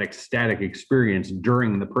ecstatic experience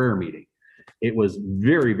during the prayer meeting. It was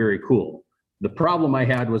very, very cool. The problem I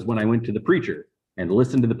had was when I went to the preacher and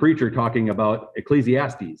listened to the preacher talking about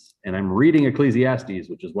Ecclesiastes, and I'm reading Ecclesiastes,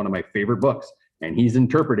 which is one of my favorite books, and he's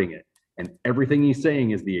interpreting it, and everything he's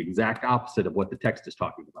saying is the exact opposite of what the text is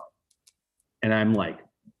talking about. And I'm like,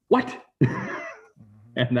 what?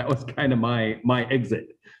 And that was kind of my exit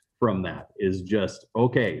from that, is just,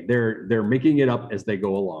 okay, they're making it up as they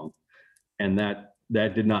go along. And that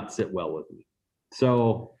did not sit well with me.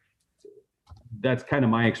 So that's kind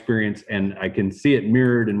of my experience, and I can see it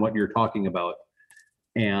mirrored in what you're talking about.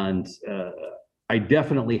 And I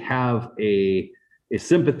definitely have a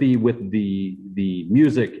sympathy with the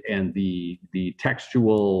music and the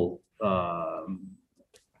textual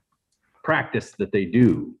practice that they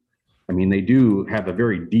do. I mean, they do have a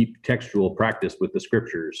very deep textual practice with the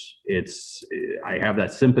scriptures. I have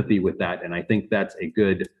that sympathy with that, and I think that's a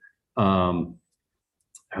good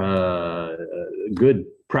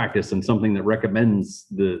practice and something that recommends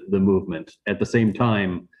the movement. At the same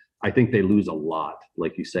time, I think they lose a lot,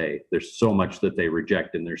 like you say. There's so much that they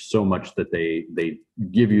reject, and there's so much that they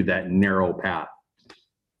give you that narrow path.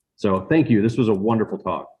 So thank you. This was a wonderful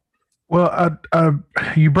talk. Well,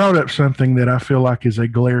 you brought up something that I feel like is a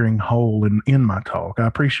glaring hole in my talk. I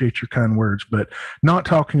appreciate your kind words, but not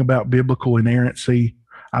talking about biblical inerrancy,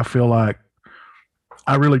 I feel like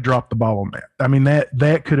I really dropped the ball on that. I mean,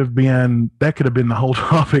 that could have been the whole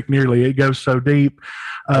topic nearly. It goes so deep.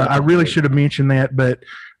 I really should have mentioned that, but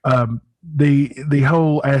the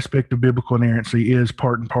whole aspect of biblical inerrancy is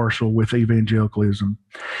part and parcel with evangelicalism.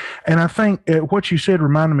 And I think what you said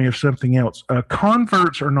reminded me of something else.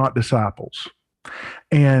 Converts are not disciples.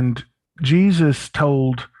 And Jesus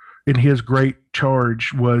told in his great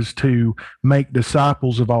charge was to make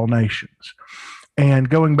disciples of all nations. And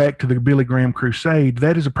going back to the Billy Graham crusade,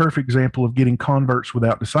 that is a perfect example of getting converts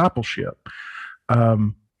without discipleship.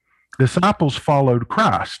 Disciples followed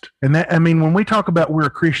Christ. And that, I mean, when we talk about we're a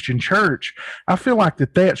Christian church, I feel like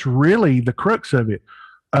that's really the crux of it.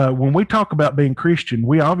 When we talk about being Christian,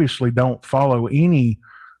 we obviously don't follow any,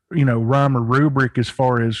 rhyme or rubric as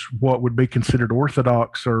far as what would be considered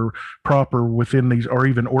orthodox or proper within these, or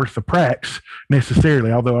even orthoprax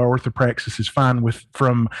necessarily, although our orthopraxis is fine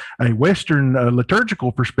from a Western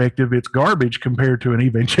liturgical perspective, it's garbage compared to an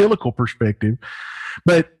evangelical perspective.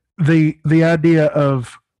 But the idea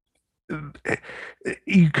of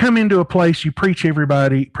you come into a place, you preach to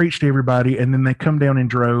everybody, and then they come down in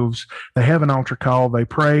droves. They have an altar call. They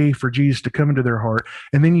pray for Jesus to come into their heart,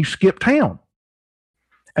 and then you skip town.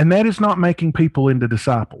 And that is not making people into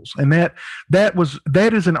disciples. And that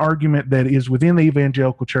is an argument that is within the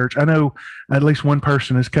evangelical church. I know at least one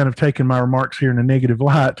person has kind of taken my remarks here in a negative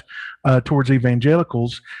light towards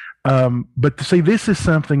evangelicals. But see, this is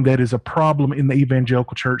something that is a problem in the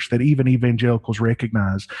evangelical church that even evangelicals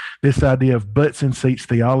recognize. This idea of butts in seats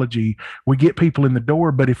theology. We get people in the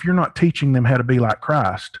door, but if you're not teaching them how to be like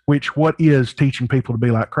Christ, which what is teaching people to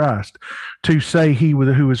be like Christ? To say he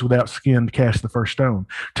who is without skin cast the first stone.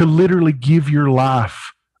 To literally give your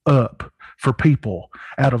life up for people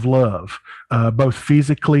out of love, both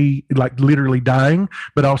physically, like literally dying,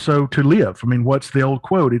 but also to live. I mean, what's the old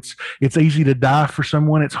quote? It's easy to die for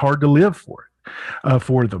someone. It's hard to live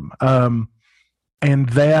for them. And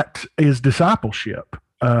that is discipleship.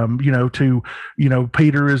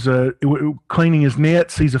 Peter is cleaning his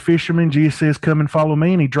nets. He's a fisherman. Jesus says, "Come and follow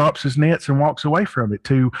me." And he drops his nets and walks away from it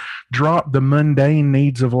to drop the mundane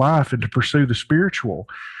needs of life and to pursue the spiritual.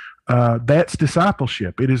 That's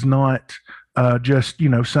discipleship. It is not just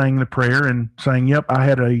saying the prayer and saying, "Yep, I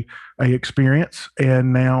had a experience,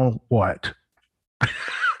 and now what?"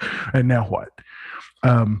 And now what?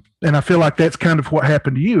 And I feel like that's kind of what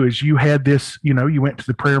happened to you. Is you had this, you went to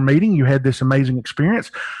the prayer meeting, you had this amazing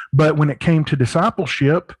experience, but when it came to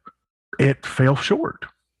discipleship, it fell short.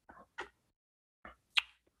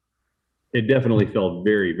 It definitely fell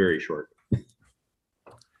very, very short.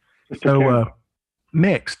 So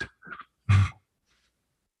next.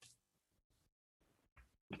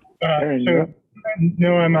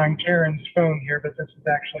 No, I'm on Karen's phone here, but this is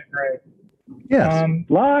actually great. Yes.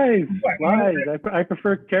 Live. I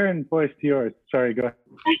prefer Karen's voice to yours. Sorry, go ahead.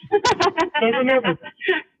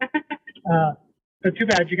 So too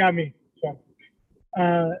bad you got me. So,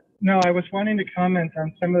 no, I was wanting to comment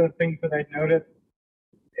on some of the things that I noticed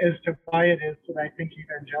as to why it is that I think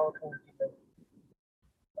evangelicalism is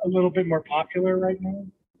a little bit more popular right now.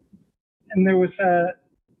 And there was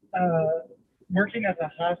working as a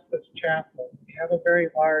hospice chaplain. We have a very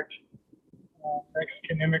large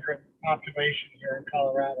Mexican immigrant population here in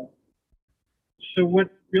Colorado. So what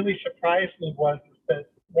really surprised me was that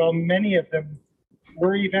while many of them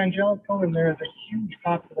were evangelical, and there is a huge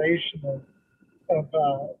population of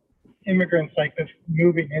immigrants like this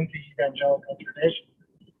moving into evangelical tradition,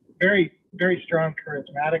 very, very strong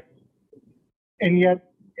charismatic, and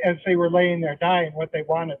yet as they were laying there dying, what they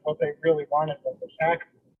really wanted was the sacrament.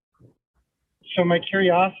 So my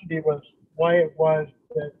curiosity was why it was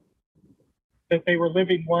that they were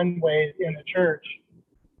living one way in the church,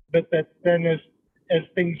 but that then as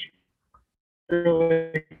things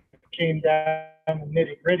really came down to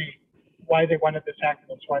nitty gritty, why they wanted the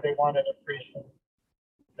sacraments, why they wanted a priest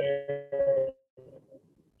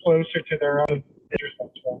closer to their own interests as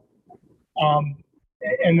well.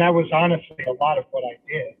 And that was honestly a lot of what I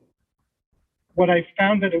did. What I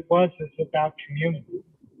found that it was is about community.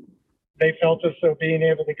 They felt as though being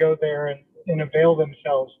able to go there and avail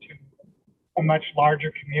themselves to a much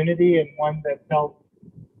larger community, and one that felt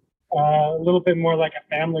a little bit more like a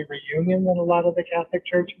family reunion than a lot of the Catholic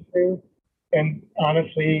churches do. And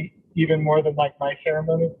honestly, even more than like my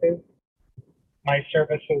ceremonies do. My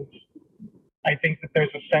services, I think that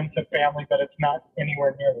there's a sense of family, but it's not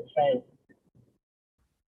anywhere near the same.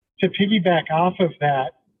 To piggyback off of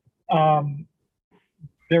that,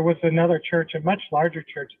 there was another church, a much larger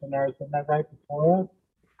church than ours, and that right before us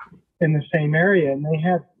in the same area, and they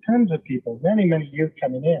had tons of people, many, many youth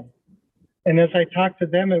coming in. And as I talked to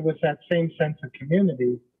them, it was that same sense of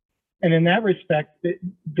community. And in that respect,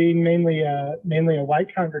 being mainly a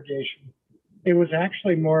white congregation, it was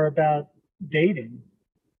actually more about dating.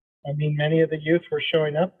 I mean, many of the youth were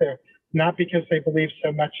showing up there. not because they believed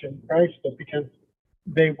so much in Christ, but because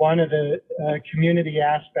they wanted a community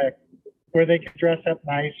aspect where they could dress up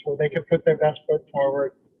nice, where they could put their best foot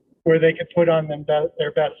forward, where they could put on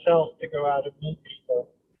their best self to go out and meet people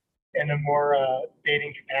in a more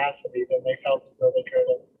dating capacity than they felt as though they could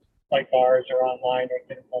at like bars or online or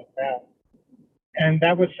things like that. And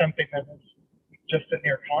that was something that was just a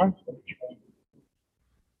near constant thing.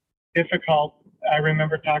 Difficult. I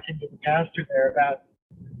remember talking to the pastor there about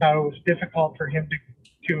how it was difficult for him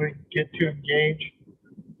to get to engage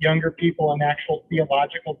younger people in actual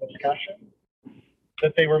theological discussion,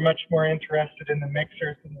 that they were much more interested in the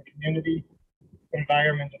mixers and the community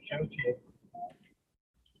environment associated.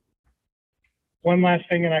 One last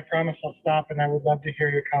thing, and I promise I'll stop, and I would love to hear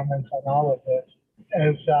your comments on all of this,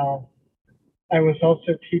 as I was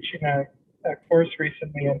also teaching a course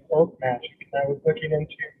recently in folk magic, and I was looking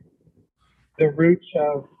into the roots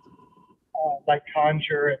of like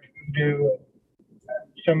conjure and voodoo and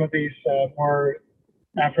some of these more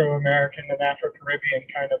Afro-American and Afro-Caribbean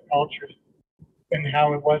kind of cultures and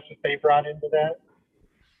how it was that they brought into that.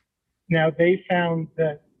 Now, they found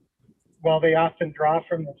that while they often draw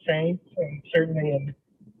from the saints, and certainly in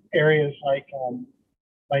areas like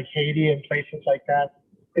Haiti and places like that,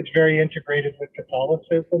 it's very integrated with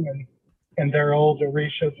Catholicism, and their old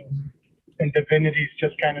orishas and divinities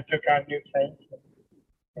just kind of took on new saints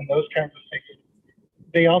and those kinds of things.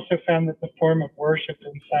 They also found that the form of worship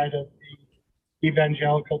inside of the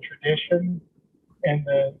evangelical tradition and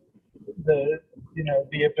the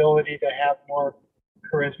ability to have more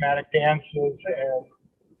charismatic dances and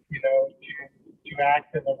to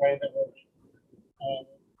act in a way that was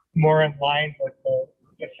more in line with the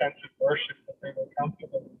sense of worship that they were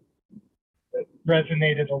comfortable with. It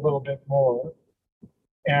resonated a little bit more.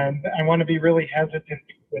 And I want to be really hesitant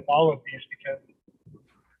with all of these because,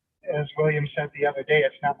 as William said the other day,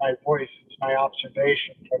 it's not my voice, it's my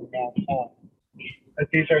observation from the outside. But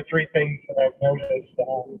these are three things that I've noticed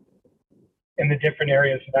in the different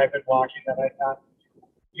areas that I've been walking that I thought,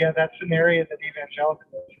 yeah, that's an area that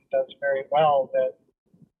evangelicalism does very well, that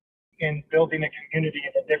in building a community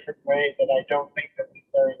in a different way that I don't think that we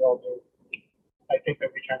very well do. I think that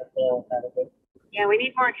we kind of fail out of it. Yeah, we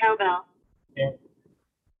need more cowbell. Yeah.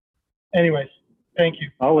 Anyways, thank you.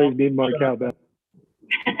 Always need more cowbell.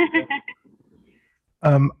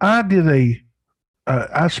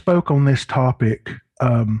 I spoke on this topic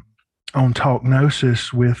on Talk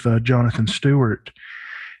Gnosis with Jonathan Stewart,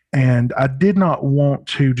 and I did not want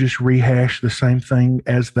to just rehash the same thing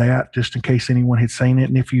as that, just in case anyone had seen it.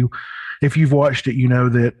 And if you've watched it, you know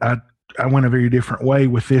that I went a very different way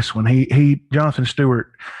with this one. Jonathan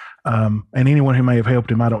Stewart, and anyone who may have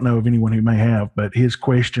helped him, I don't know of anyone who may have, but his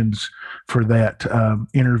questions for that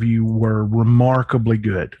interview were remarkably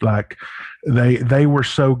good. Like they were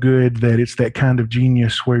so good that it's that kind of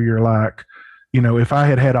genius where you're like, if I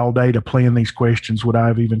had had all day to plan these questions, would I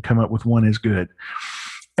have even come up with one as good?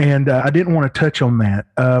 And I didn't want to touch on that.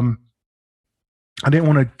 I didn't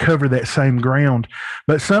want to cover that same ground,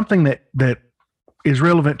 but something that is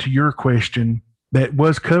relevant to your question that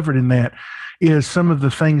was covered in that is some of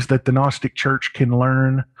the things that the Gnostic Church can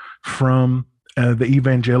learn from the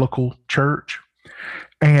Evangelical Church.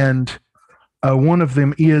 And one of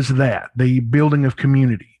them is that, the building of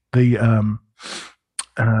community. There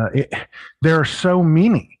are so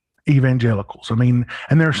many evangelicals. And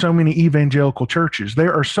there are so many evangelical churches.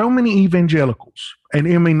 There are so many evangelicals.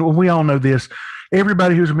 And we all know this.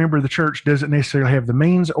 Everybody who's a member of the church doesn't necessarily have the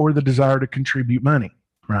means or the desire to contribute money,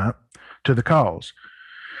 right, to the cause.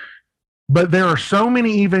 But there are so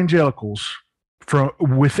many evangelicals from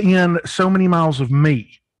within so many miles of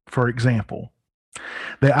me, for example,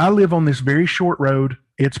 that I live on this very short road.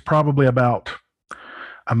 It's probably about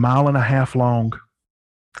 1.5 miles long.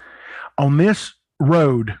 On this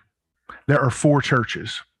road, there are 4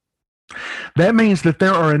 churches. That means that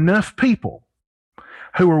there are enough people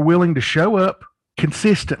who are willing to show up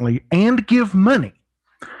consistently and give money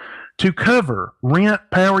to cover rent,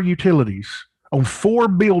 power, utilities on 4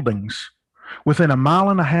 buildings within 1.5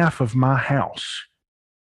 miles of my house.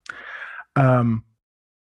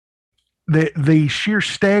 The sheer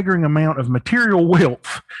staggering amount of material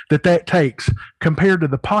wealth that takes compared to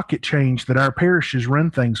the pocket change that our parishes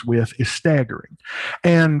run things with is staggering.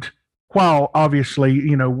 And while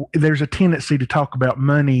obviously, there's a tendency to talk about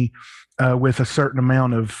money with a certain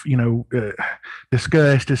amount of,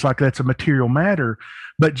 disgust, it's like that's a material matter.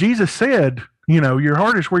 But Jesus said, your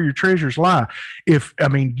heart is where your treasures lie.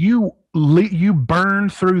 You burn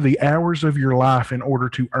through the hours of your life in order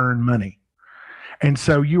to earn money. And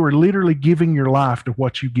so you are literally giving your life to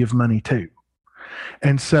what you give money to.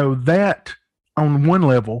 And so that on one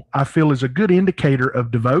level, I feel is a good indicator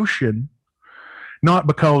of devotion, not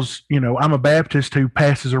because, I'm a Baptist who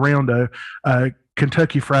passes around a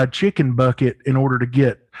Kentucky Fried Chicken bucket in order to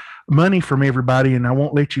get money from everybody, and I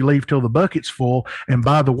won't let you leave till the bucket's full. And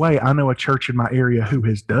by the way, I know a church in my area who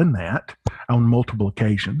has done that on multiple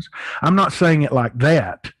occasions. I'm not saying it like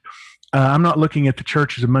that. I'm not looking at the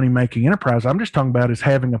church as a money-making enterprise. I'm just talking about as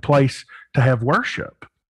having a place to have worship.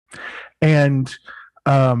 And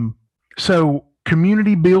so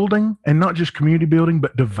community building, and not just community building,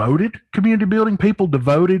 but devoted community building, people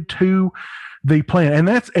devoted to the plan. And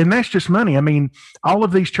that's just money. I mean, all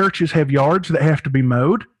of these churches have yards that have to be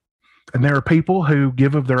mowed. And there are people who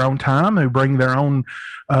give of their own time, who bring their own,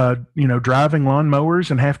 driving lawn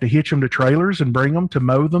mowers and have to hitch them to trailers and bring them to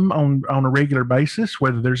mow them on a regular basis,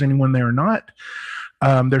 whether there's anyone there or not.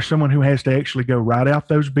 There's someone who has to actually go write out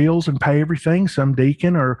those bills and pay everything, some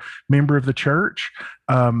deacon or member of the church.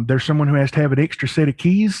 There's someone who has to have an extra set of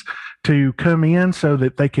keys to come in so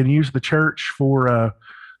that they can use the church for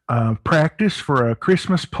practice for a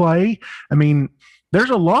Christmas play. I mean, there's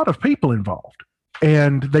a lot of people involved.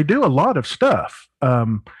 And they do a lot of stuff.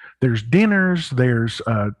 There's dinners, there's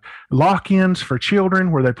lock-ins for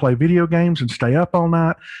children where they play video games and stay up all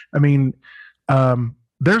night. I mean,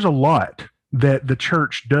 there's a lot that the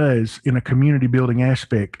church does in a community building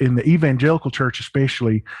aspect, in the evangelical church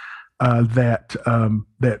especially, that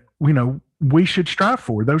we should strive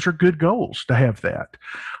for. Those are good goals to have that.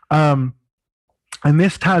 And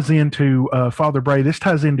this ties into, Father Bray, this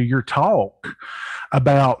ties into your talk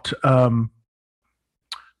about...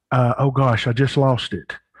 oh gosh, I just lost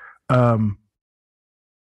it. I'll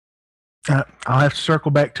have to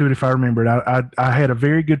circle back to it if I remember it. I had a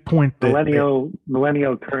very good point.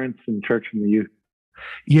 Millennial currents in church and the youth.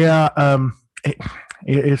 Yeah,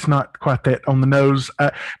 it's not quite that on the nose,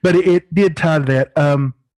 but it did tie to that.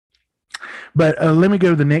 But let me go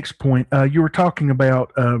to the next point. You were talking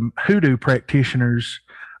about hoodoo practitioners.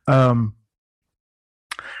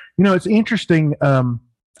 It's interesting.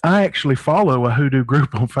 I actually follow a hoodoo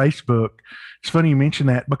group on Facebook. It's funny you mention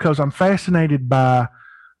that because I'm fascinated by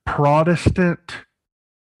Protestant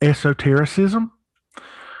esotericism.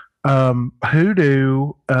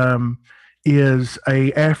 Hoodoo is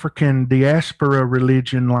a African diaspora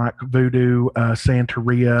religion like voodoo,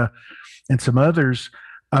 Santeria, and some others,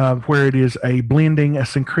 where it is a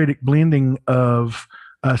syncretic blending of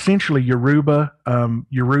essentially Yoruba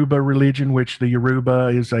religion, which the Yoruba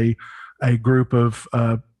is a group of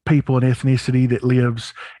people and ethnicity that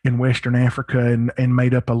lives in Western Africa and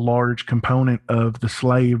made up a large component of the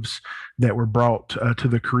slaves that were brought to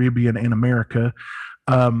the Caribbean and America.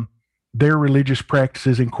 Their religious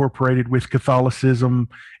practices incorporated with Catholicism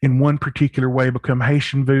in one particular way become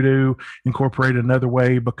Haitian voodoo, incorporated another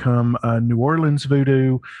way become New Orleans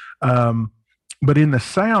voodoo. But in the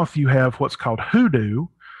South, you have what's called hoodoo,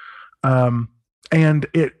 and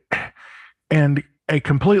a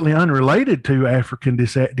completely unrelated to African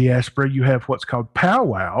diaspora, you have what's called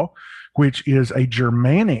powwow, which is a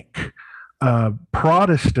Germanic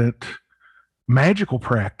Protestant magical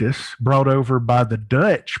practice brought over by the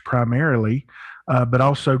Dutch primarily, but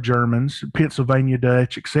also Germans, Pennsylvania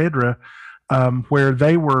Dutch, etc., where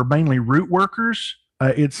they were mainly root workers.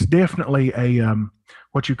 It's definitely a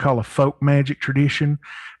what you call a folk magic tradition.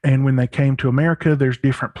 And when they came to America, there's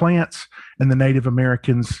different plants, and the Native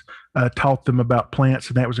Americans taught them about plants,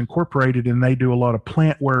 and that was incorporated. And they do a lot of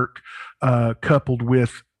plant work coupled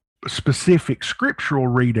with specific scriptural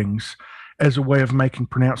readings as a way of making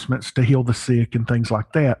pronouncements to heal the sick and things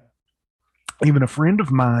like that. Even a friend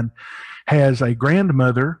of mine has a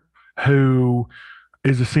grandmother who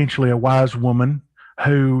is essentially a wise woman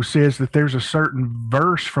who says that there's a certain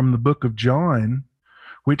verse from the book of John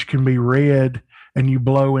which can be read and you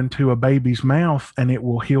blow into a baby's mouth and it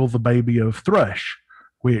will heal the baby of thrush,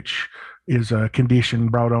 which is a condition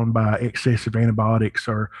brought on by excessive antibiotics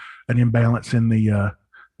or an imbalance in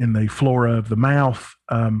the flora of the mouth,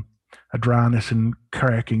 a dryness and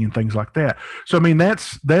cracking and things like that. So, I mean,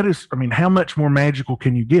 that is, how much more magical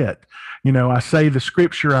can you get? I say the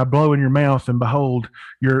scripture, I blow in your mouth and behold,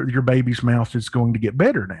 your baby's mouth is going to get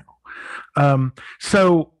better now.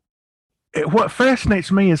 So what fascinates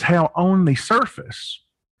me is how on the surface,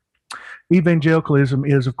 evangelicalism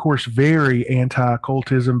is, of course, very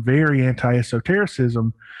anti-occultism, very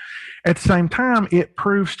anti-esotericism. At the same time, it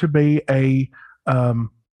proves to be a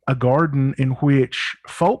garden in which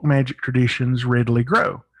folk magic traditions readily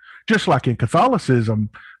grow. Just like in Catholicism,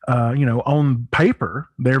 on paper,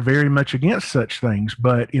 they're very much against such things,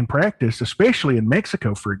 but in practice, especially in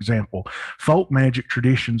Mexico, for example, folk magic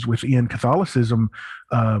traditions within Catholicism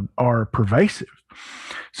are pervasive.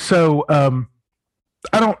 So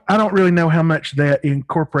I don't really know how much that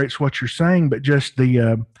incorporates what you're saying, but just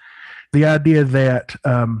the idea that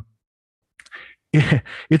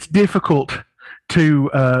it's difficult to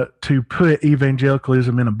put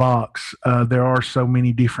evangelicalism in a box. There are so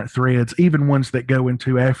many different threads, even ones that go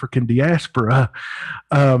into African diaspora,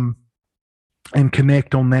 and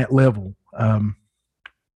connect on that level.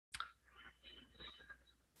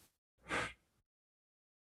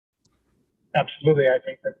 Absolutely, I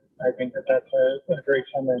think that that's a great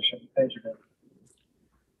summation. Thank you, Ben.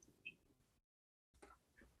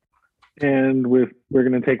 And we're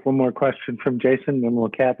going to take one more question from Jason, then we'll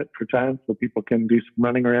cap it for time so people can do some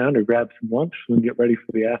running around or grab some lunch and get ready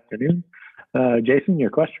for the afternoon. Jason,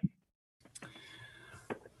 your question.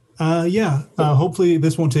 Hopefully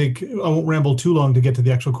this won't take, I won't ramble too long to get to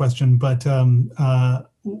the actual question, but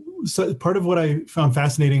so part of what I found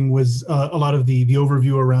fascinating was a lot of the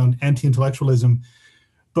overview around anti-intellectualism.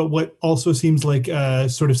 But what also seems like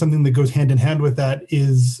sort of something that goes hand in hand with that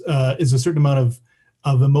is a certain amount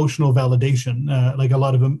of emotional validation, like a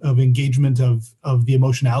lot of engagement of the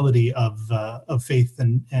emotionality of faith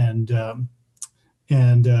and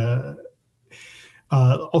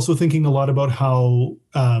also thinking a lot about how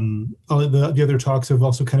the other talks have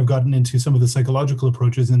also kind of gotten into some of the psychological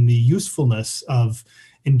approaches and the usefulness of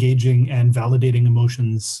engaging and validating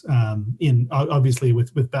emotions in obviously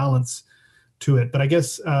with balance to it. But I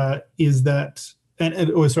guess is that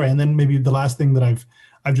and then maybe the last thing that I've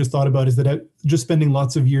just thought about is that just spending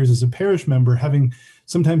lots of years as a parish member, having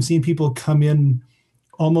sometimes seen people come in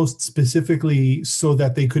almost specifically so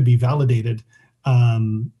that they could be validated,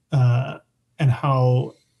 and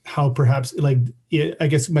how perhaps I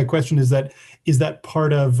guess my question is that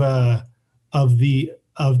part of that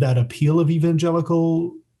appeal of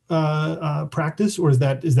evangelical practice, or is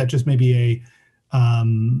that just maybe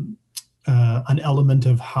an element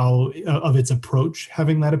of how of its approach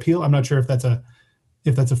having that appeal? I'm not sure if that's a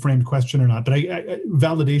framed question or not, but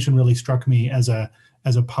validation really struck me as a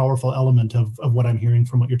powerful element of what I'm hearing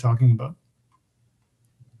from what you're talking about.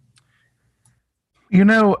 You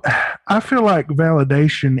know, I feel like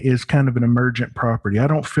validation is kind of an emergent property. I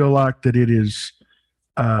don't feel like that it is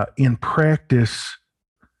in practice.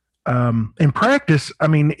 In practice, I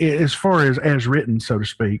mean, as far as written, so to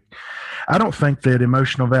speak, I don't think that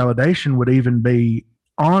emotional validation would even be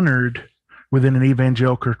honored within an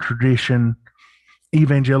evangelical tradition. If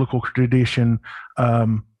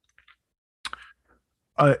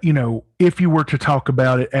you were to talk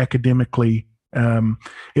about it academically,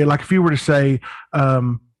 like if you were to say,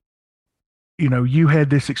 you had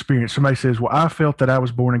this experience. Somebody says, well, I felt that I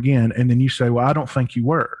was born again. And then you say, well, I don't think you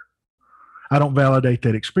were. I don't validate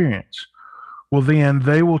that experience. Well, then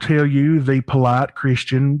they will tell you the polite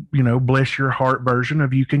Christian, bless your heart version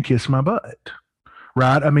of you can kiss my butt.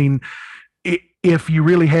 Right? I mean, if you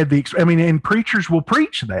really had and preachers will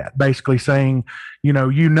preach that, basically saying,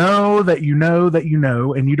 that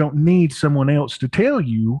and you don't need someone else to tell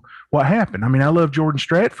you what happened. I mean, I love Jordan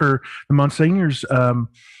Stratford, the Monsignor's,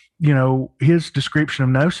 his description of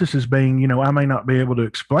gnosis as being, I may not be able to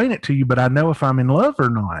explain it to you, but I know if I'm in love or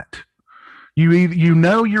not. You're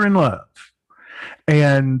in love,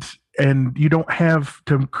 and you don't have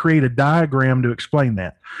to create a diagram to explain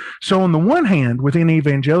that. So on the one hand, within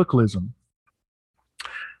evangelicalism,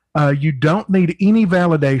 you don't need any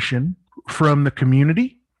validation from the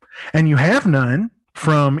community, and you have none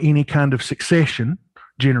from any kind of succession,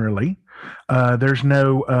 generally. There's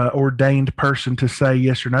no ordained person to say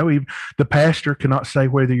yes or no. Even the pastor cannot say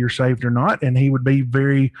whether you're saved or not, and he would be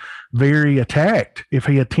very, very attacked if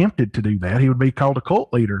he attempted to do that. He would be called a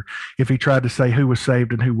cult leader if he tried to say who was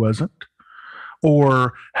saved and who wasn't,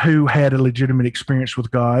 or who had a legitimate experience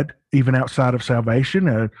with God, even outside of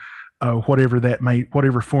salvation,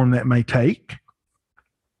 whatever form that may take.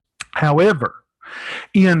 However,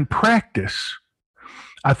 in practice,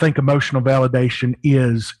 I think emotional validation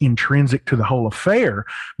is intrinsic to the whole affair,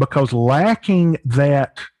 because lacking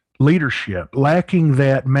that leadership, lacking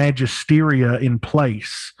that magisteria in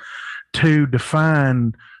place to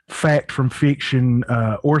define fact from fiction,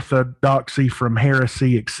 orthodoxy from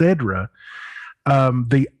heresy, etc.,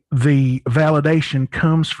 the validation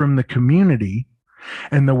comes from the community,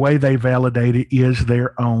 and the way they validate it is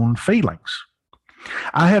their own feelings.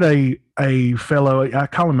 I had a fellow, I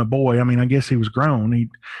call him a boy. I mean, I guess he was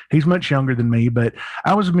grown. He's much younger than me, but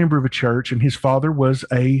I was a member of a church, and his father was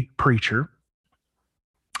a preacher,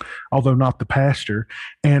 although not the pastor.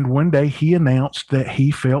 And one day he announced that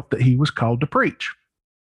he felt that he was called to preach.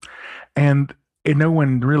 And no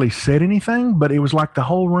one really said anything, but it was like the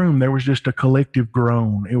whole room, there was just a collective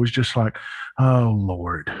groan. It was just like, oh,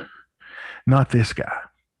 Lord, not this guy.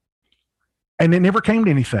 and it never came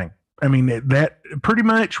to anything. I mean, that pretty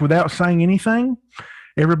much without saying anything,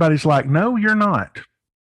 everybody's like, no, you're not.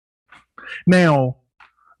 Now,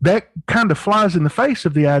 that kind of flies in the face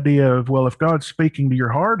of the idea of, well, if God's speaking to your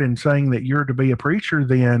heart and saying that you're to be a preacher,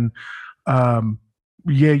 then yeah,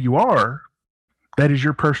 you are. That is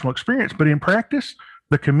your personal experience. But in practice,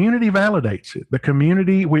 the community validates it. The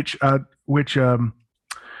community, which His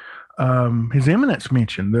Eminence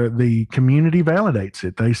mentioned, the community validates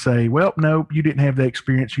it. They say, well, no, you didn't have that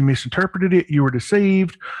experience. You misinterpreted it. You were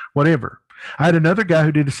deceived, whatever. I had another guy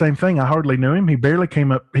who did the same thing. I hardly knew him. He barely came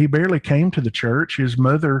to the church. His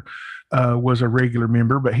mother was a regular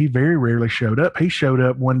member, but he very rarely showed up. He showed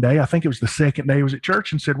up one day, I think it was the second day he was at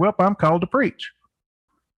church, and said, well, I'm called to preach.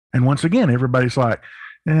 And once again, everybody's like,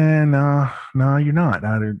 no, you're not.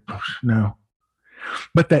 No.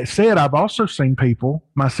 But that said, I've also seen people,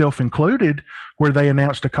 myself included, where they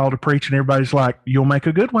announced a call to preach and everybody's like, you'll make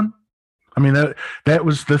a good one. I mean, that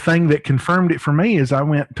was the thing that confirmed it for me. Is I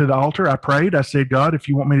went to the altar, I prayed, I said, God, if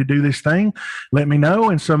you want me to do this thing, let me know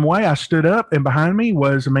in some way. I stood up, and behind me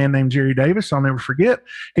was a man named Jerry Davis. I'll never forget.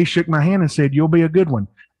 He shook my hand and said, you'll be a good one.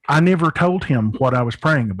 I never told him what I was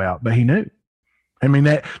praying about, but he knew. I mean,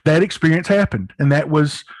 that experience happened, and that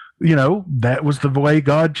was the way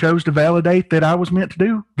God chose to validate that I was meant to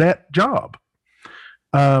do that job.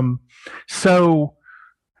 So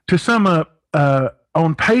to sum up,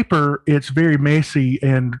 on paper, it's very messy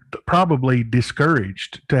and probably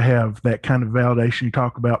discouraged to have that kind of validation you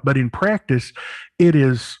talk about. But in practice, it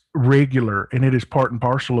is regular and it is part and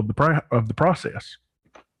parcel of the process.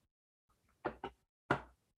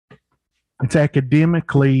 It's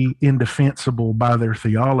academically indefensible by their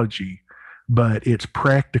theology, but it's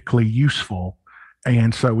practically useful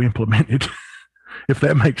and so implemented, if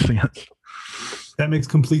that makes sense. That makes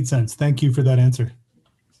complete sense. Thank you for that answer.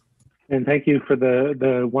 And thank you for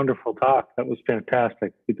the wonderful talk. That was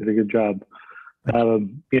fantastic. You did a good job.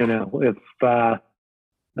 Talking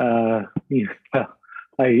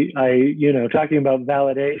about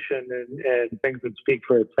validation and things that speak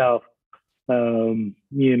for itself,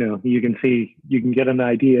 you can get an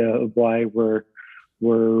idea of why we're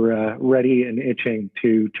ready and itching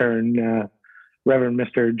to turn Reverend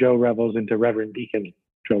Mr. Joe Revels into Reverend Deacon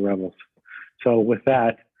Joe Revels. So with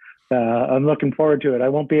that, I'm looking forward to it. I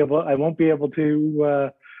won't be able to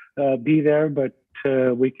be there, but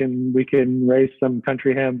we can raise some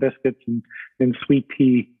country ham biscuits and sweet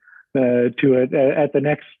tea to it at the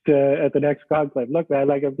next conclave. Look, man,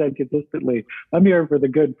 like I've said consistently, I'm here for the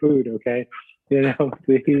good food. Okay, if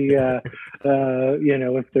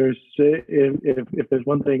there's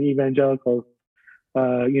one thing evangelicals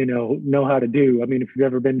know how to do. I mean, if you've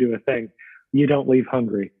ever been to a thing, you don't leave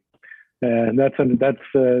hungry. And that's an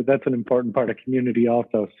important part of community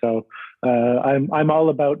also. So I'm all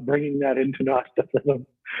about bringing that into Gnosticism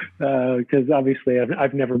because obviously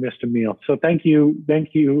I've never missed a meal. So thank you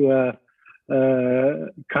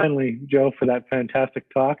kindly, Joe, for that fantastic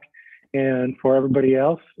talk. And for everybody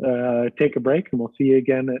else, take a break, and we'll see you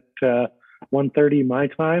again at 1:30 my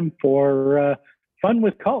time for Fun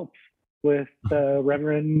with Cults with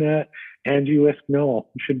Reverend Angie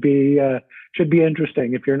Wisk-Knoll. Should be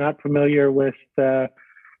interesting. If you're not familiar with her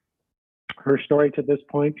story to this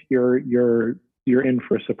point, you're in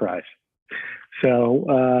for a surprise. So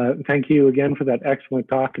thank you again for that excellent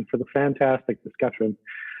talk and for the fantastic discussion.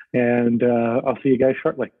 And I'll see you guys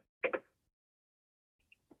shortly.